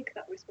to take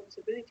that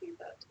responsibility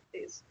that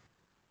is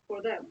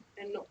for them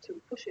and not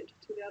to push it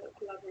to the other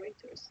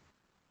collaborators.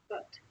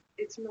 But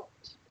it's not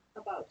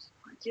about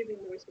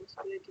giving the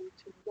responsibility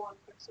to one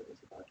person,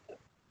 it's about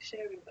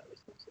sharing that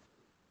responsibility.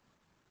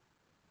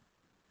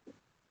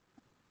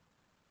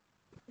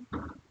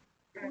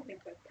 I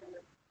think that kind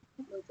of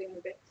moves in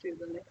a bit to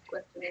the next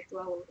question as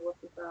well, was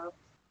about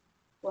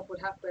what would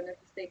happen if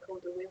a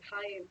stakeholder with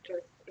high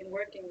interest in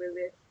working with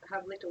this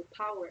have little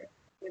power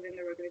within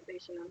their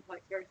organization and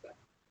vice versa.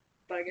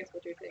 But I guess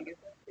what you're saying is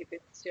that if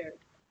it's shared.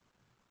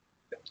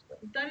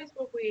 That is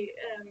what we,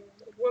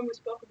 when we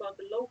spoke about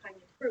the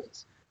low-hanging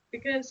fruits,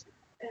 because,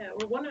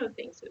 or one of the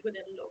things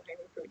within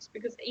low-hanging fruits,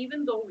 because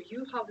even though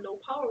you have low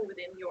power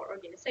within your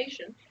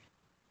organization,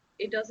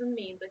 it doesn't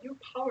mean that you're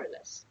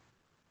powerless.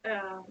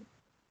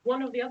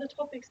 One of the other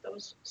topics that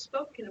was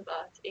spoken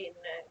about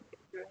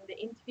during the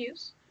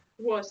interviews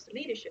was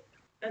leadership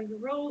and the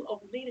role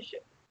of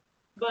leadership.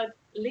 But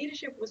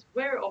leadership was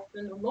very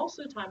often, or most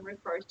of the time,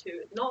 referred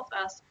to not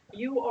as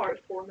you are a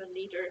formal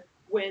leader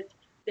with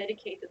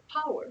dedicated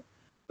power,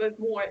 but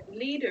more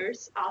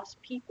leaders as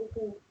people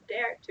who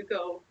dare to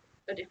go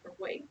a different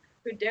way,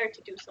 who dare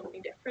to do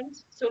something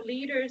different. So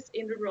leaders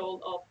in the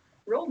role of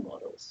role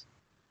models.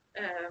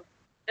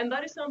 And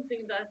that is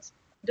something that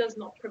does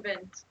not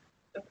prevent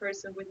a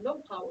person with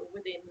low power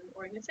within an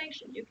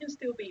organization. You can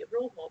still be a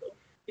role model.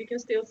 You can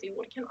still see,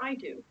 what can I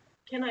do?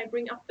 Can I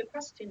bring up the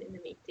question in the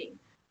meeting?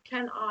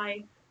 Can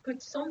I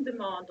put some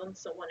demand on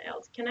someone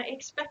else? Can I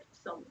expect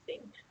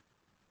something?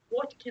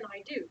 What can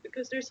I do?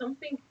 Because there's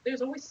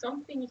always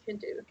something you can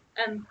do.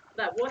 And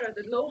that what are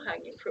the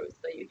low-hanging fruits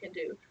that you can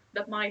do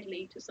that might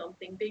lead to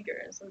something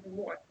bigger and something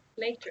more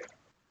later?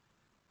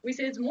 We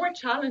see it's more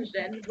challenged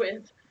then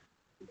with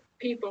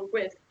people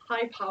with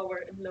high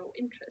power and low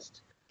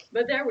interest.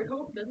 But there we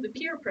hope that the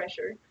peer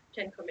pressure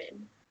can come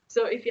in.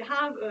 So if you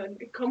have a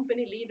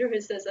company leader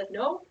who says that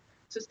no,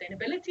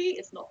 sustainability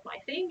is not my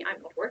thing,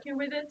 I'm not working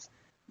with it,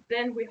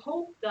 then we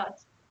hope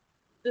that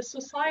the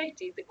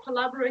society, the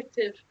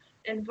collaborative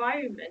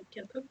environment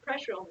can put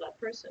pressure on that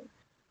person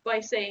by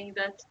saying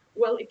that,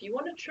 well, if you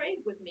want to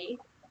trade with me,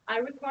 I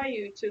require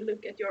you to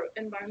look at your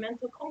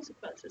environmental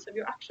consequences of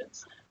your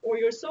actions, or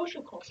your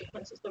social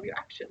consequences of your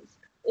actions,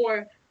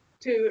 or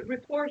to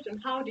report on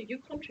how did you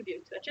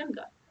contribute to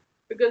agenda,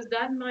 because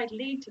that might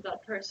lead to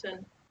that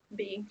person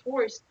being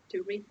forced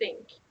to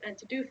rethink and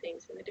to do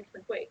things in a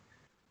different way.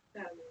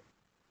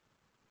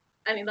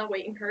 And in that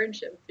way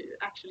encourage them to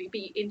actually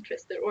be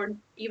interested, or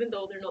even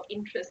though they're not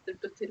interested,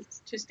 but to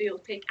still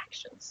take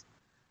actions.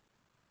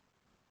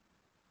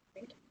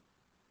 Thank you.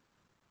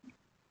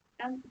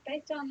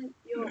 Based on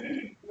your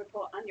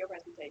report and your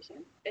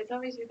presentation, it's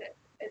obvious that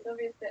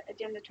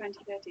Agenda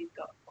 2030 has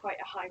got quite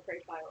a high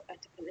profile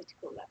at a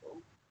political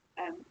level,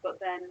 but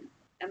then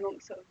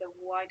amongst sort of the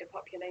wider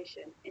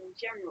population in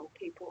general,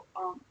 people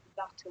aren't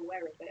that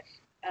aware of it.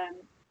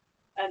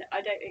 And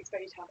I don't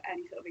expect you to have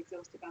any sort of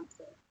exhaustive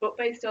answer, but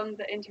based on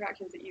the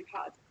interactions that you've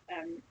had,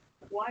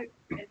 why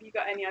have you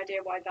got any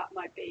idea why that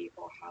might be,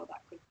 or how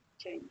that could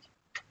change?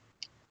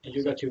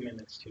 You got 2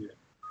 minutes to.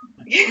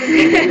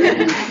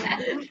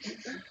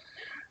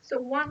 So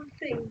one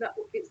thing that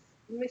is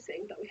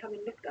missing that we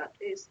haven't looked at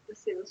is the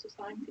civil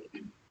society.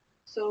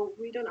 So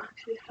we don't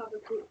actually have a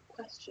good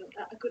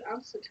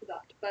answer to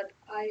that. But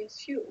I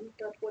assume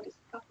that what is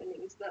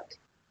happening is that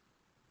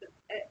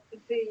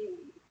the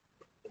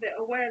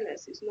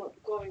awareness is not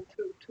going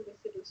through to the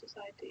civil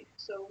society.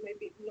 So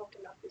maybe not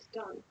enough is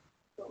done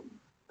from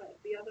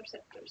the other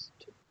sectors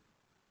to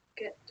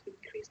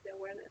increase the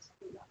awareness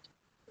in that.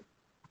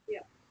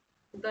 Yeah.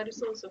 That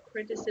is also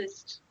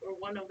criticized, or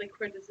one of the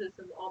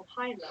criticisms on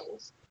high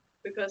levels,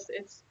 because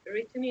it's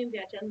written in the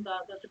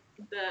agenda that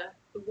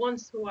the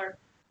ones who are,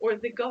 or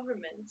the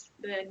governments,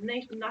 the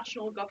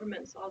national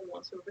governments are the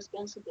ones who are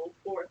responsible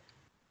for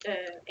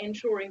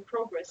ensuring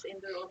progress in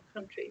their own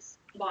countries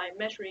by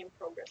measuring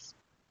progress.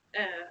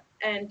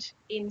 And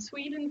in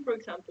Sweden, for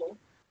example,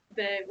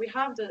 we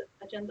have the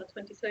Agenda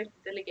 2030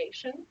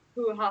 delegation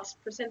who has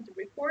presented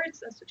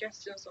reports and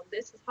suggestions on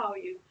this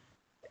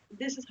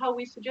is how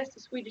we suggest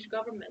the Swedish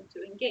government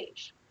to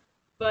engage.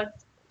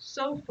 But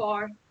so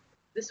far,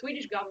 the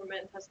Swedish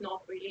government has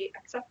not really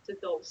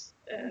accepted those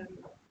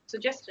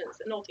suggestions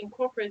and not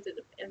incorporated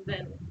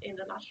them in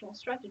the national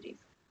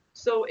strategies.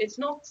 So it's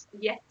not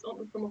yet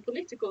from a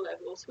political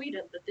level of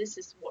Sweden that this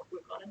is what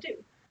we're going to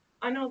do.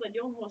 I know that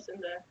John was in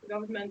the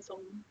government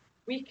some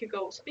week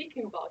ago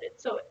speaking about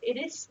it. So it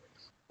is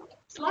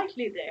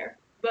slightly there,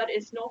 but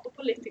it's not a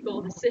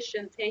political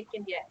decision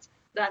taken yet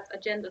that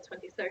Agenda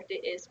 2030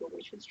 is what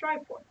we should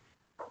strive for.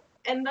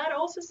 And that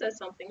also says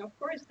something, of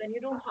course, then you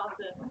don't have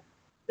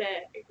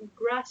the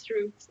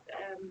grassroots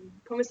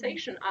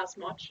conversation as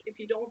much if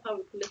you don't have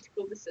a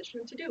political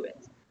decision to do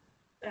it.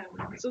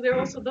 So there are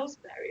also those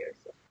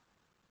barriers.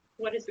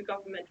 What is the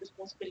government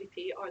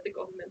responsibility? Are the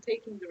government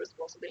taking the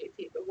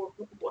responsibility? But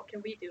what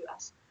can we do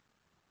as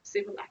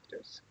civil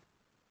actors?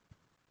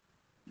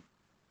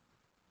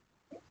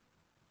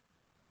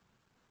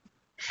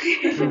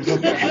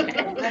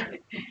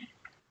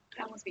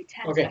 That must be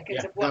 10 Okay,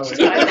 seconds yeah, of watch time.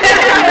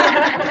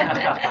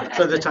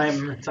 So the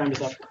time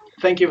is up.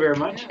 Thank you very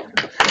much.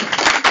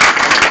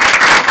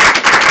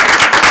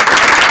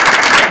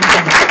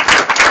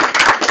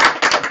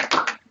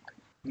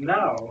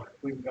 Now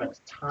we've got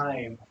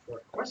time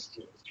for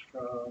questions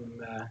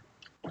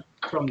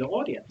from the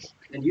audience.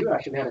 And you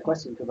actually had a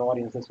question to the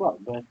audience as well.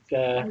 But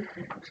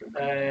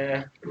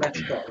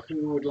let's go.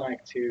 Who would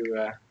like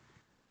to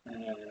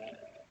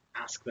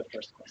ask the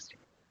first question?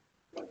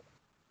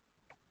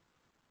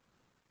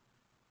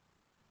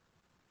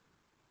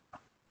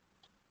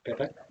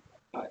 Peter?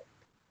 Hi.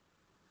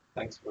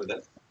 thanks for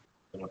this.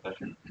 It's been a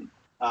pleasure.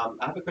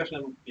 I have a question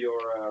on your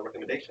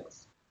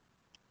recommendations.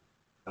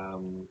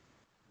 Do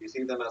you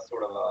see them as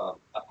sort of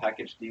a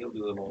package deal,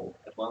 do them all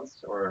at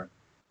once, or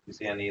do you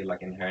see any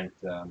like inherent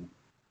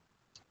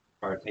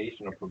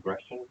prioritization or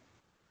progression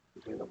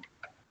between them?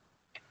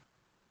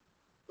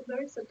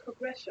 There is a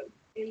progression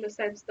in the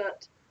sense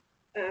that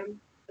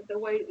the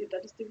way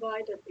that is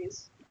divided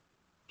is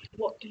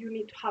what do you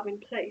need to have in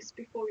place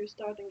before you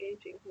start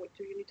engaging? What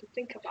do you need to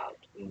think about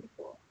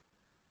before?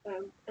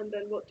 And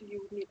then what do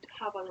you need to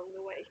have along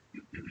the way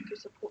to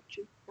support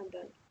you? And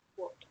then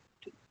what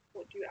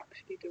do you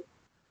actually do?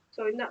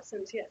 So in that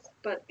sense, yes.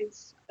 But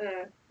it's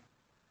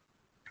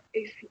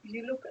if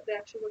you look at the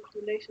actual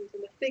recommendations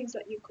and the things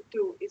that you could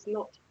do is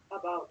not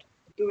about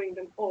doing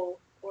them all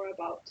or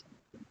about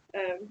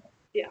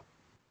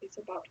it's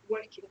about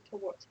working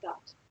towards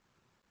that.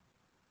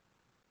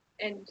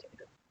 And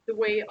the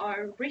way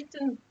our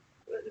written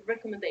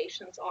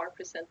recommendations are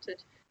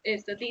presented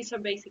is that these are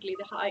basically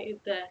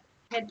the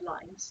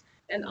headlines,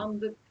 and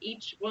under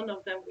each one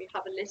of them we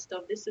have a list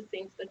of this is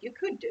things that you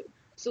could do.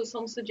 So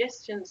some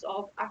suggestions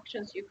of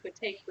actions you could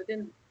take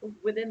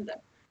within them.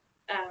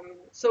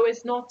 So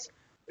it's not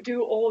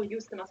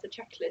use them as a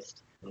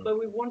checklist, but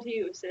we want to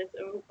use it.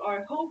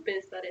 Our hope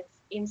is that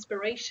it's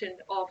inspiration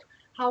of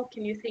how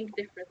can you think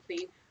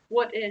differently,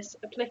 what is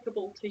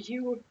applicable to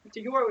you,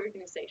 to your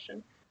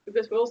organization,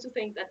 because we also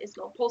think that it's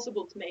not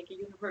possible to make a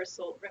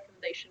universal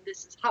recommendation.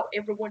 This is how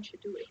everyone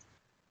should do it,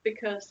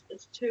 because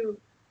it's too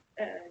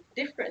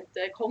different,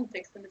 the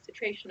context and the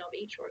situation of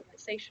each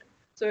organization.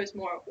 So it's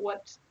more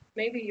what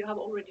maybe you have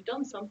already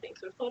done some things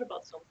or thought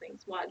about some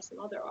things, while some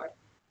other are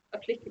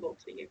applicable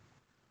to you.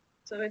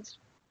 So it's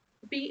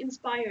be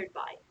inspired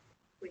by,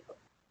 we hope.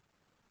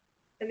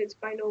 And it's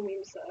by no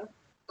means a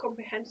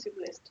comprehensive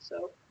list,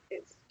 so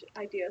it's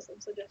ideas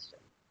and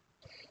suggestions.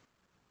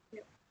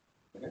 Yeah.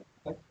 Okay,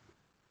 thanks.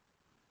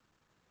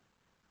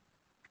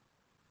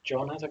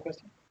 John has a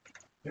question.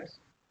 Yes,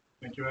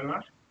 thank you very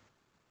much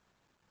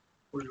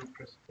for your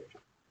presentation.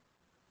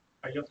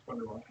 I just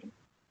wonder one thing,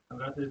 and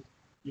that is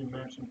you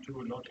mentioned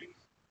two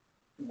logics.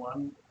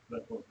 One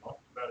that was not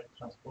very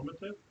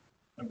transformative,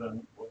 and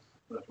then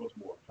that was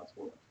more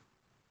transformative.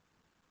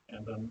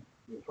 And then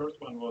the first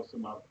one was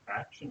about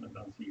action, and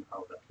then see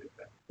how that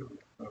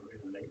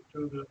relate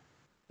to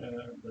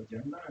the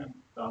agenda, and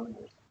the other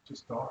was to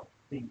start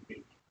think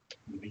big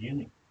in the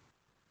beginning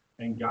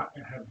and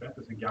have that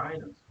as a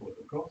guidance for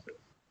the process,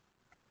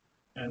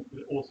 and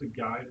also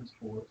guidance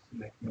for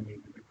selecting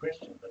maybe the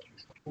question that you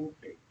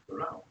should think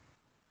around.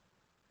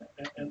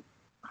 And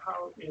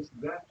how is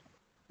that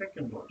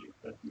second logic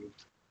that you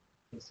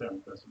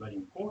present as very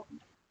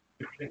important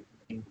reflected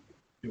in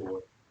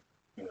your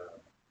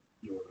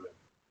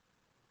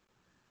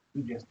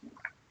suggestions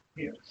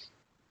here?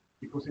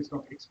 Because it's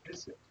not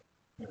explicit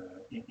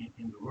in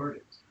the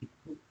wordings.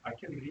 I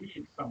can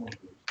read some of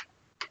those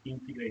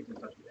integrated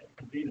such as I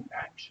can read an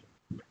action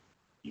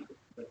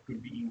that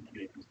could be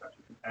integrated such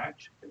as an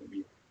action can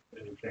be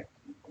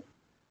reflected.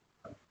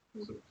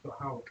 So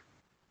how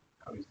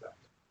is that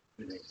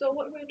related? So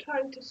what we're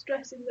trying to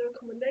stress in the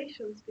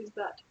recommendations is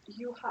that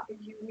you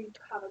need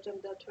to have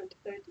Agenda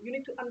 2030. You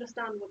need to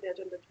understand what the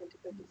Agenda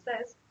 2030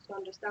 says, to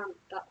understand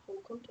that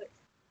whole context,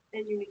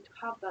 and you need to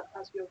have that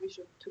as your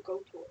vision to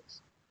go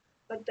towards.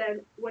 But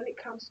then when it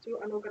comes to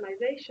an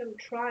organization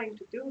trying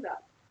to do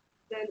that,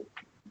 then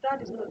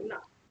that is not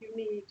enough. You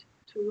need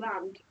to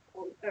land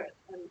on Earth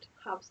and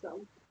have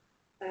some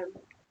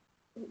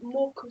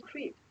more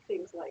concrete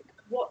things like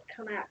what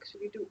can I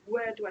actually do?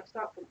 Where do I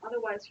start from?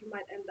 Otherwise you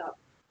might end up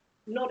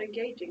not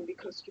engaging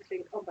because you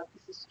think, oh, but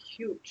this is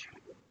huge.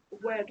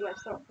 Where do I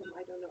start from?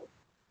 I don't know.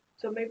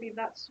 So maybe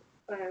that's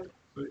So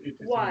it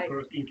is why.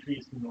 first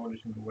increasing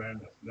knowledge and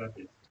awareness. That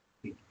is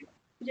thinking.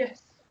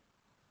 Yes.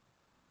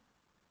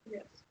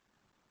 Yes.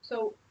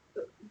 So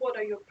what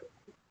are your,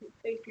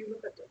 if you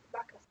look at the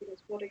backcasting,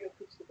 is what are your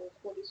principles?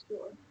 What is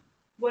your,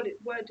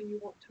 where do you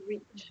want to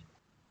reach?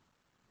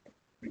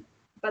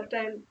 But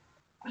then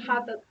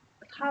have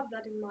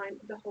that in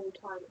mind the whole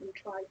time and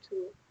try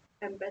to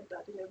embed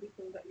that in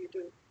everything that you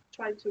do.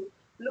 Try to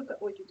look at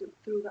what you do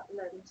through that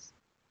lens.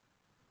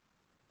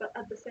 But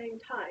at the same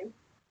time,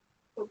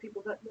 for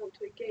people that want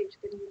to engage,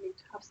 then you need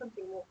to have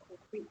something more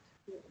concrete.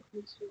 You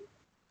need to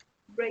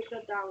break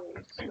that down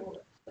into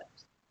smaller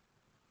steps.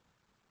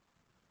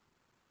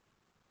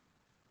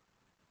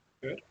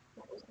 Good.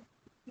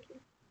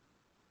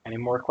 Any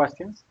more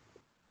questions?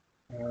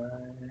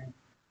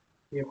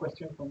 Your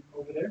question from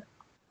over there?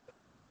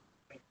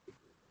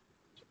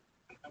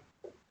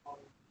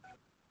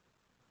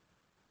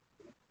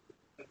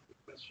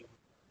 Question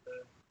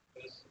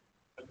is,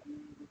 have you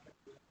looked at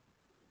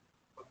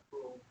what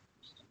roles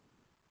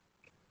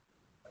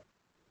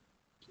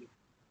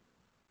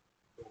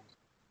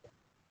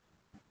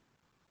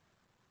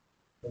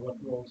So what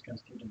roles can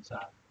students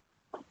have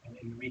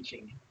in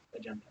reaching the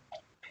agenda?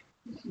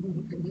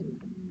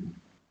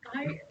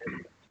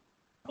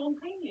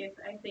 Spontaneous,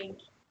 I think,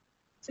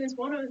 since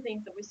one of the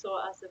things that we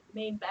saw as a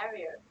main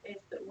barrier is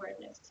the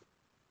awareness,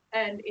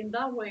 and in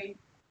that way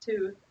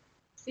to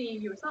see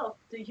yourself,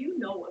 do you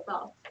know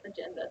about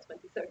Agenda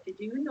 2030?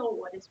 Do you know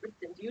what is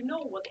written? Do you know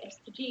what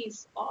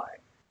SDGs are?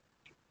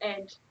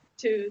 And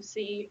to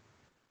see,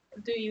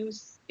 do you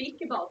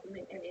speak about them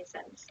in any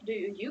sense? Do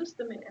you use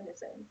them in any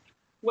sense?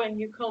 When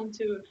you come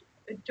to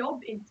a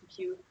job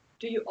interview,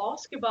 do you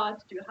ask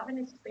about, do you have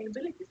any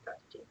sustainability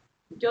strategy?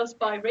 Just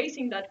by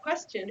raising that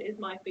question, it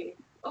might be,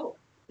 oh,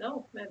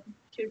 no,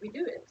 should we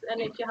do it?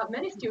 And if you have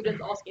many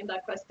students asking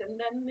that question,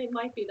 then it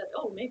might be that,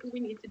 oh, maybe we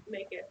need to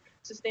make a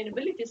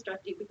sustainability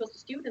strategy because the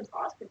students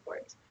are asking for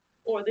it,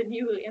 or the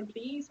new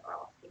employees are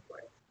asking for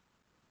it.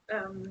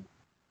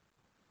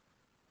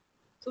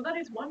 So that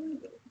is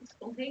one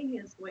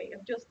spontaneous way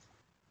of just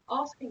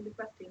asking the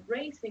question,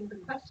 raising the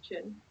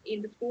question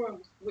in the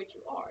forums which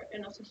you are.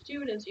 And as a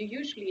student, you're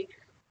usually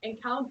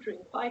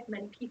encountering quite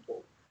many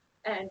people,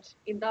 and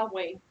in that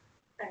way,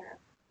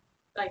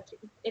 like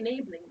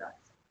enabling that.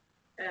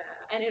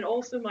 And it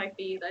also might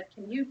be that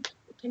can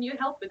you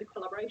help with the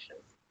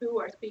collaborations? Who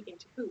are speaking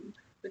to whom?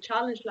 The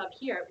Challenge Lab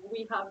here,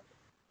 we have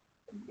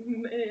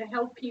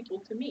helped people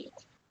to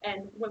meet.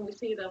 And when we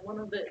see that one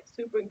of the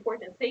super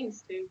important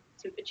things to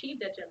achieve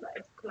the agenda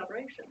is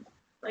collaboration,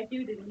 like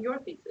you did in your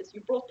thesis,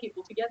 you brought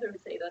people together and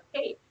say that,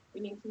 hey,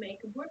 we need to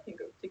make a working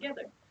group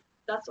together.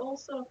 That's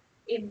also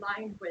in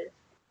line with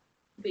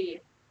the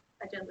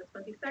Agenda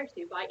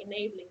 2030 by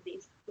enabling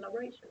these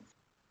collaborations.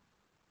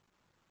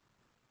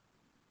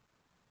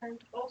 And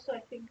also,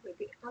 I think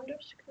maybe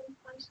Anders can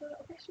answer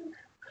a question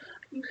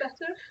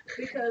better,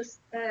 because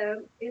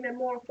in a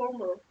more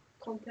formal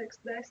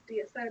context, the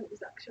SDSN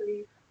is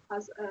actually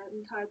has an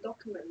entire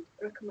document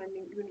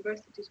recommending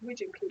universities,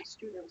 which includes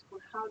students, on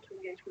how to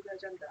engage with the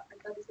agenda.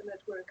 And that is a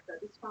network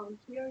that is found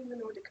here in the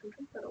Nordic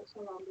countries, but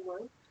also around the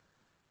world.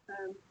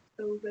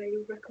 So they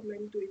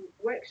recommend doing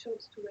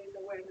workshops to raise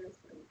awareness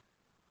and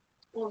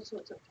all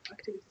sorts of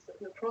activities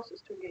in the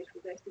process to engage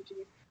with the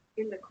SDGs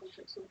in the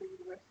context of the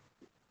university.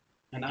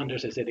 And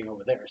Anders is sitting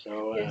over there,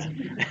 so Yes.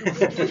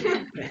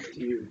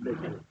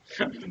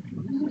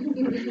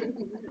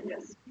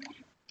 Yes.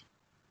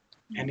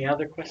 Any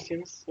other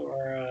questions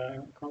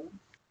or comments?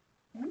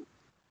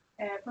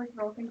 First of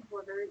all, thank you for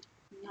a very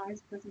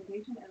nice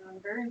presentation, and I'm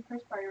very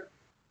impressed by your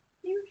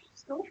huge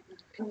scope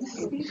of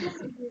this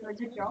thesis. You did a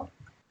good job.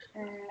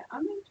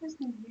 I'm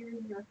interested in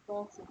hearing your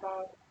thoughts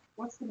about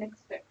what's the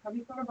next step. Have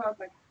you thought about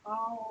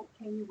how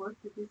can you work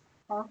with these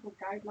powerful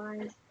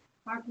guidelines?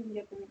 How can you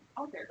get them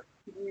out there?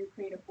 Do you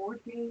create a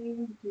board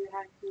game? Do you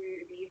have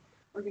to the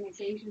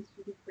organizations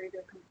to create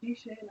a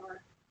competition,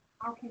 or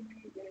how can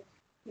you get it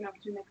to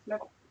the next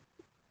level?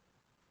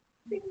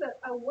 I think that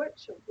our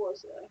workshop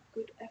was a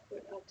good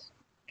effort at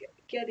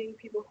getting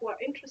people who are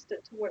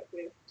interested to work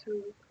with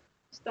to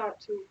start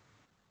to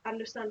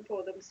understand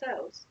for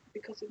themselves,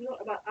 because it's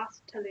not about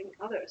us telling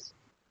others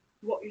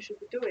what you should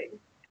be doing.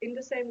 In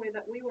the same way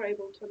that we were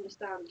able to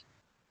understand,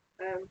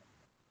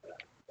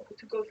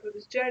 to go through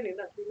this journey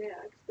that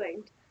Linnea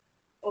explained,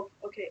 of,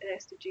 okay, the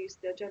SDGs,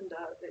 the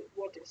agenda,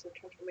 what is the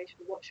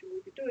transformation, what should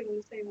we be doing, in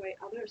the same way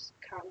others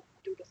can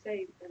do the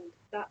same, and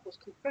that was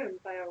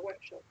confirmed by our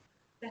workshop.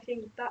 I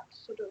think that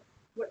sort of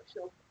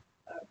workshop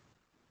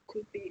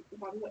could be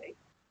one way,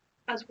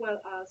 as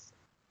well as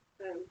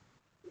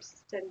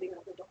sending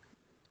out the document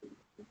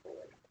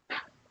forward.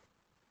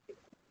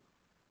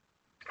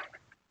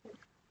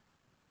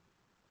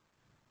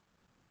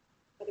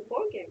 But a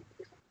board game.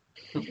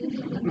 I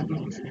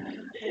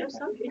know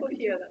some people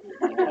here that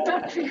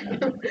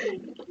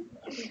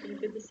You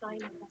could design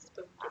a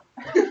custom app.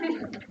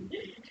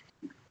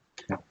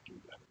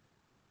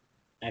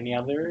 Any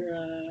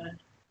other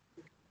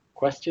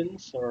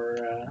questions or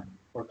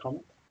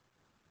comments?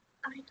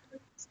 I have a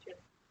question.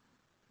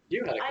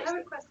 You had a I question.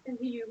 have a question.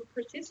 You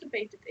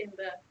participated in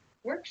the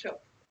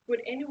workshop.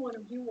 Would any one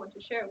of you want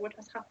to share what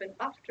has happened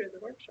after the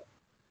workshop?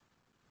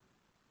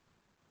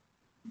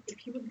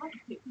 If you would like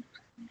to.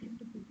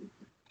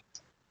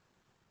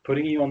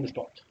 Putting you on the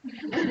spot.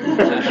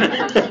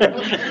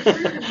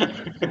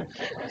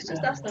 Let's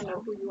just ask them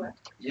who you are.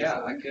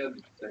 Yeah, I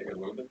could say a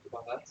little bit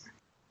about that.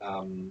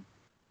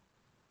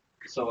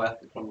 So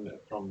from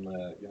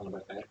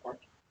Johanneberg Science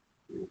Park,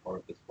 we were part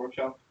of this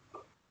workshop.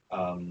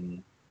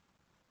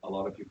 A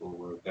lot of people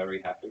were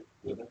very happy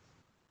with it,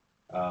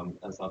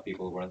 and some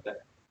people weren't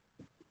there.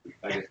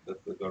 I guess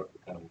that's the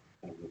kind of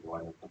the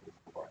line of this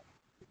so far.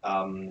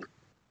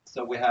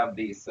 So we have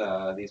these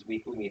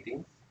weekly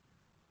meetings,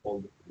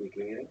 called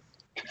weekly meetings.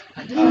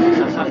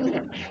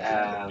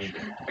 And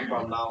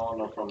from now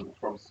on, or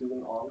from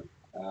soon on,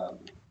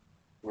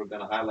 we're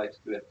going to highlight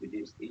 2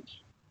 SDGs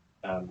each.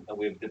 And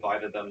we've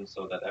divided them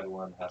so that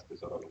everyone has to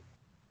sort of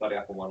study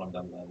up on one of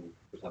them and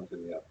present to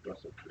the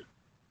rest of the group.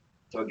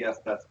 So I guess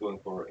that's going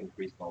for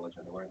increased knowledge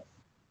and awareness.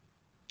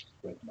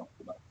 Great enough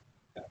for that.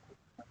 Yeah.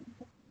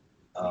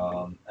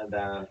 And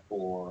then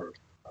for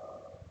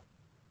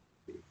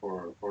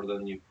the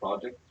new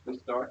projects we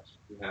start,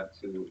 we have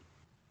to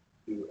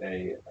do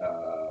a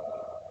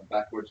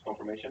backwards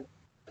confirmation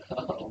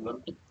on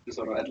them to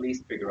sort of at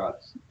least figure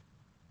out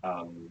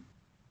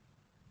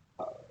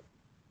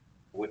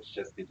which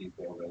SDGs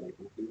they are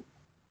relating to.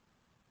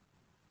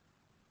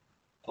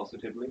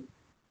 positively.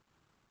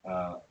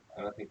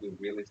 And I think we've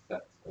really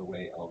set a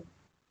way of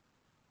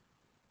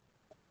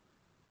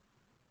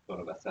sort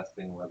of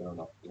assessing whether or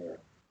not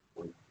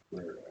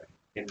we're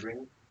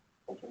hindering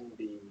often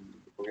the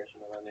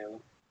progression of any of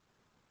them.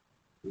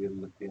 We'll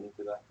look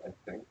into that, I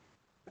think.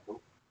 I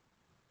hope.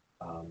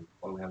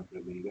 But we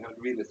haven't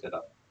really set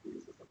up the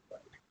system for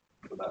that.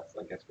 So that's,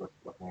 I guess, what's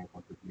working on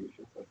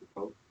contributions, I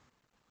suppose.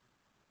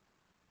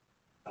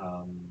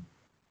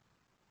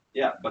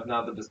 Yeah, but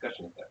now the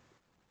discussion is there,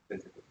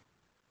 basically.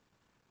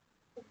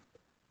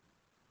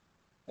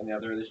 Any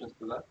other additions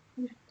to that?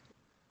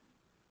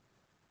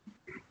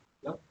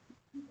 No?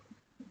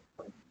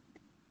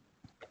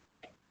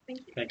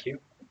 Thank you.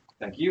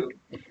 Thank you.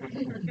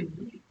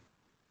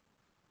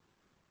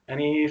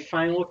 Any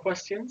final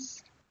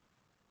questions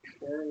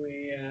before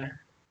we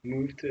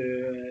move to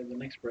the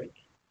next break?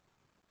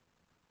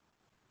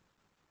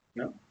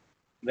 No?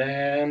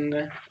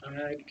 Then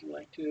I'd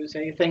like to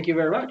say thank you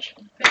very much.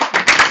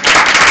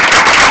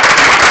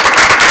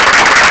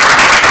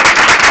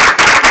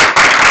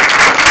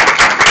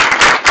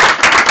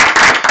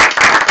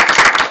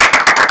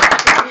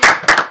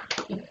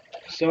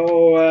 So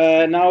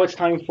now it's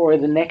time for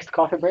the next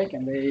coffee break,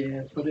 and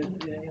they put it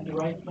in the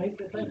right place,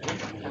 I think.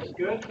 That's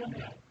good.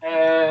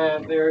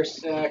 There's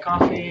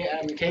coffee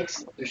and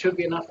cakes. There should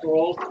be enough for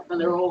all.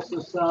 And there are also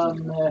some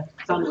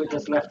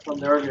sandwiches left from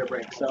the earlier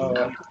break,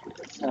 so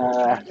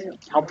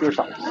help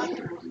yourselves.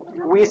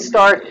 We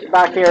start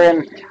back here in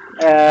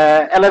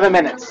 11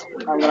 minutes.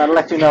 I'm going to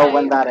let you know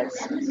when that is.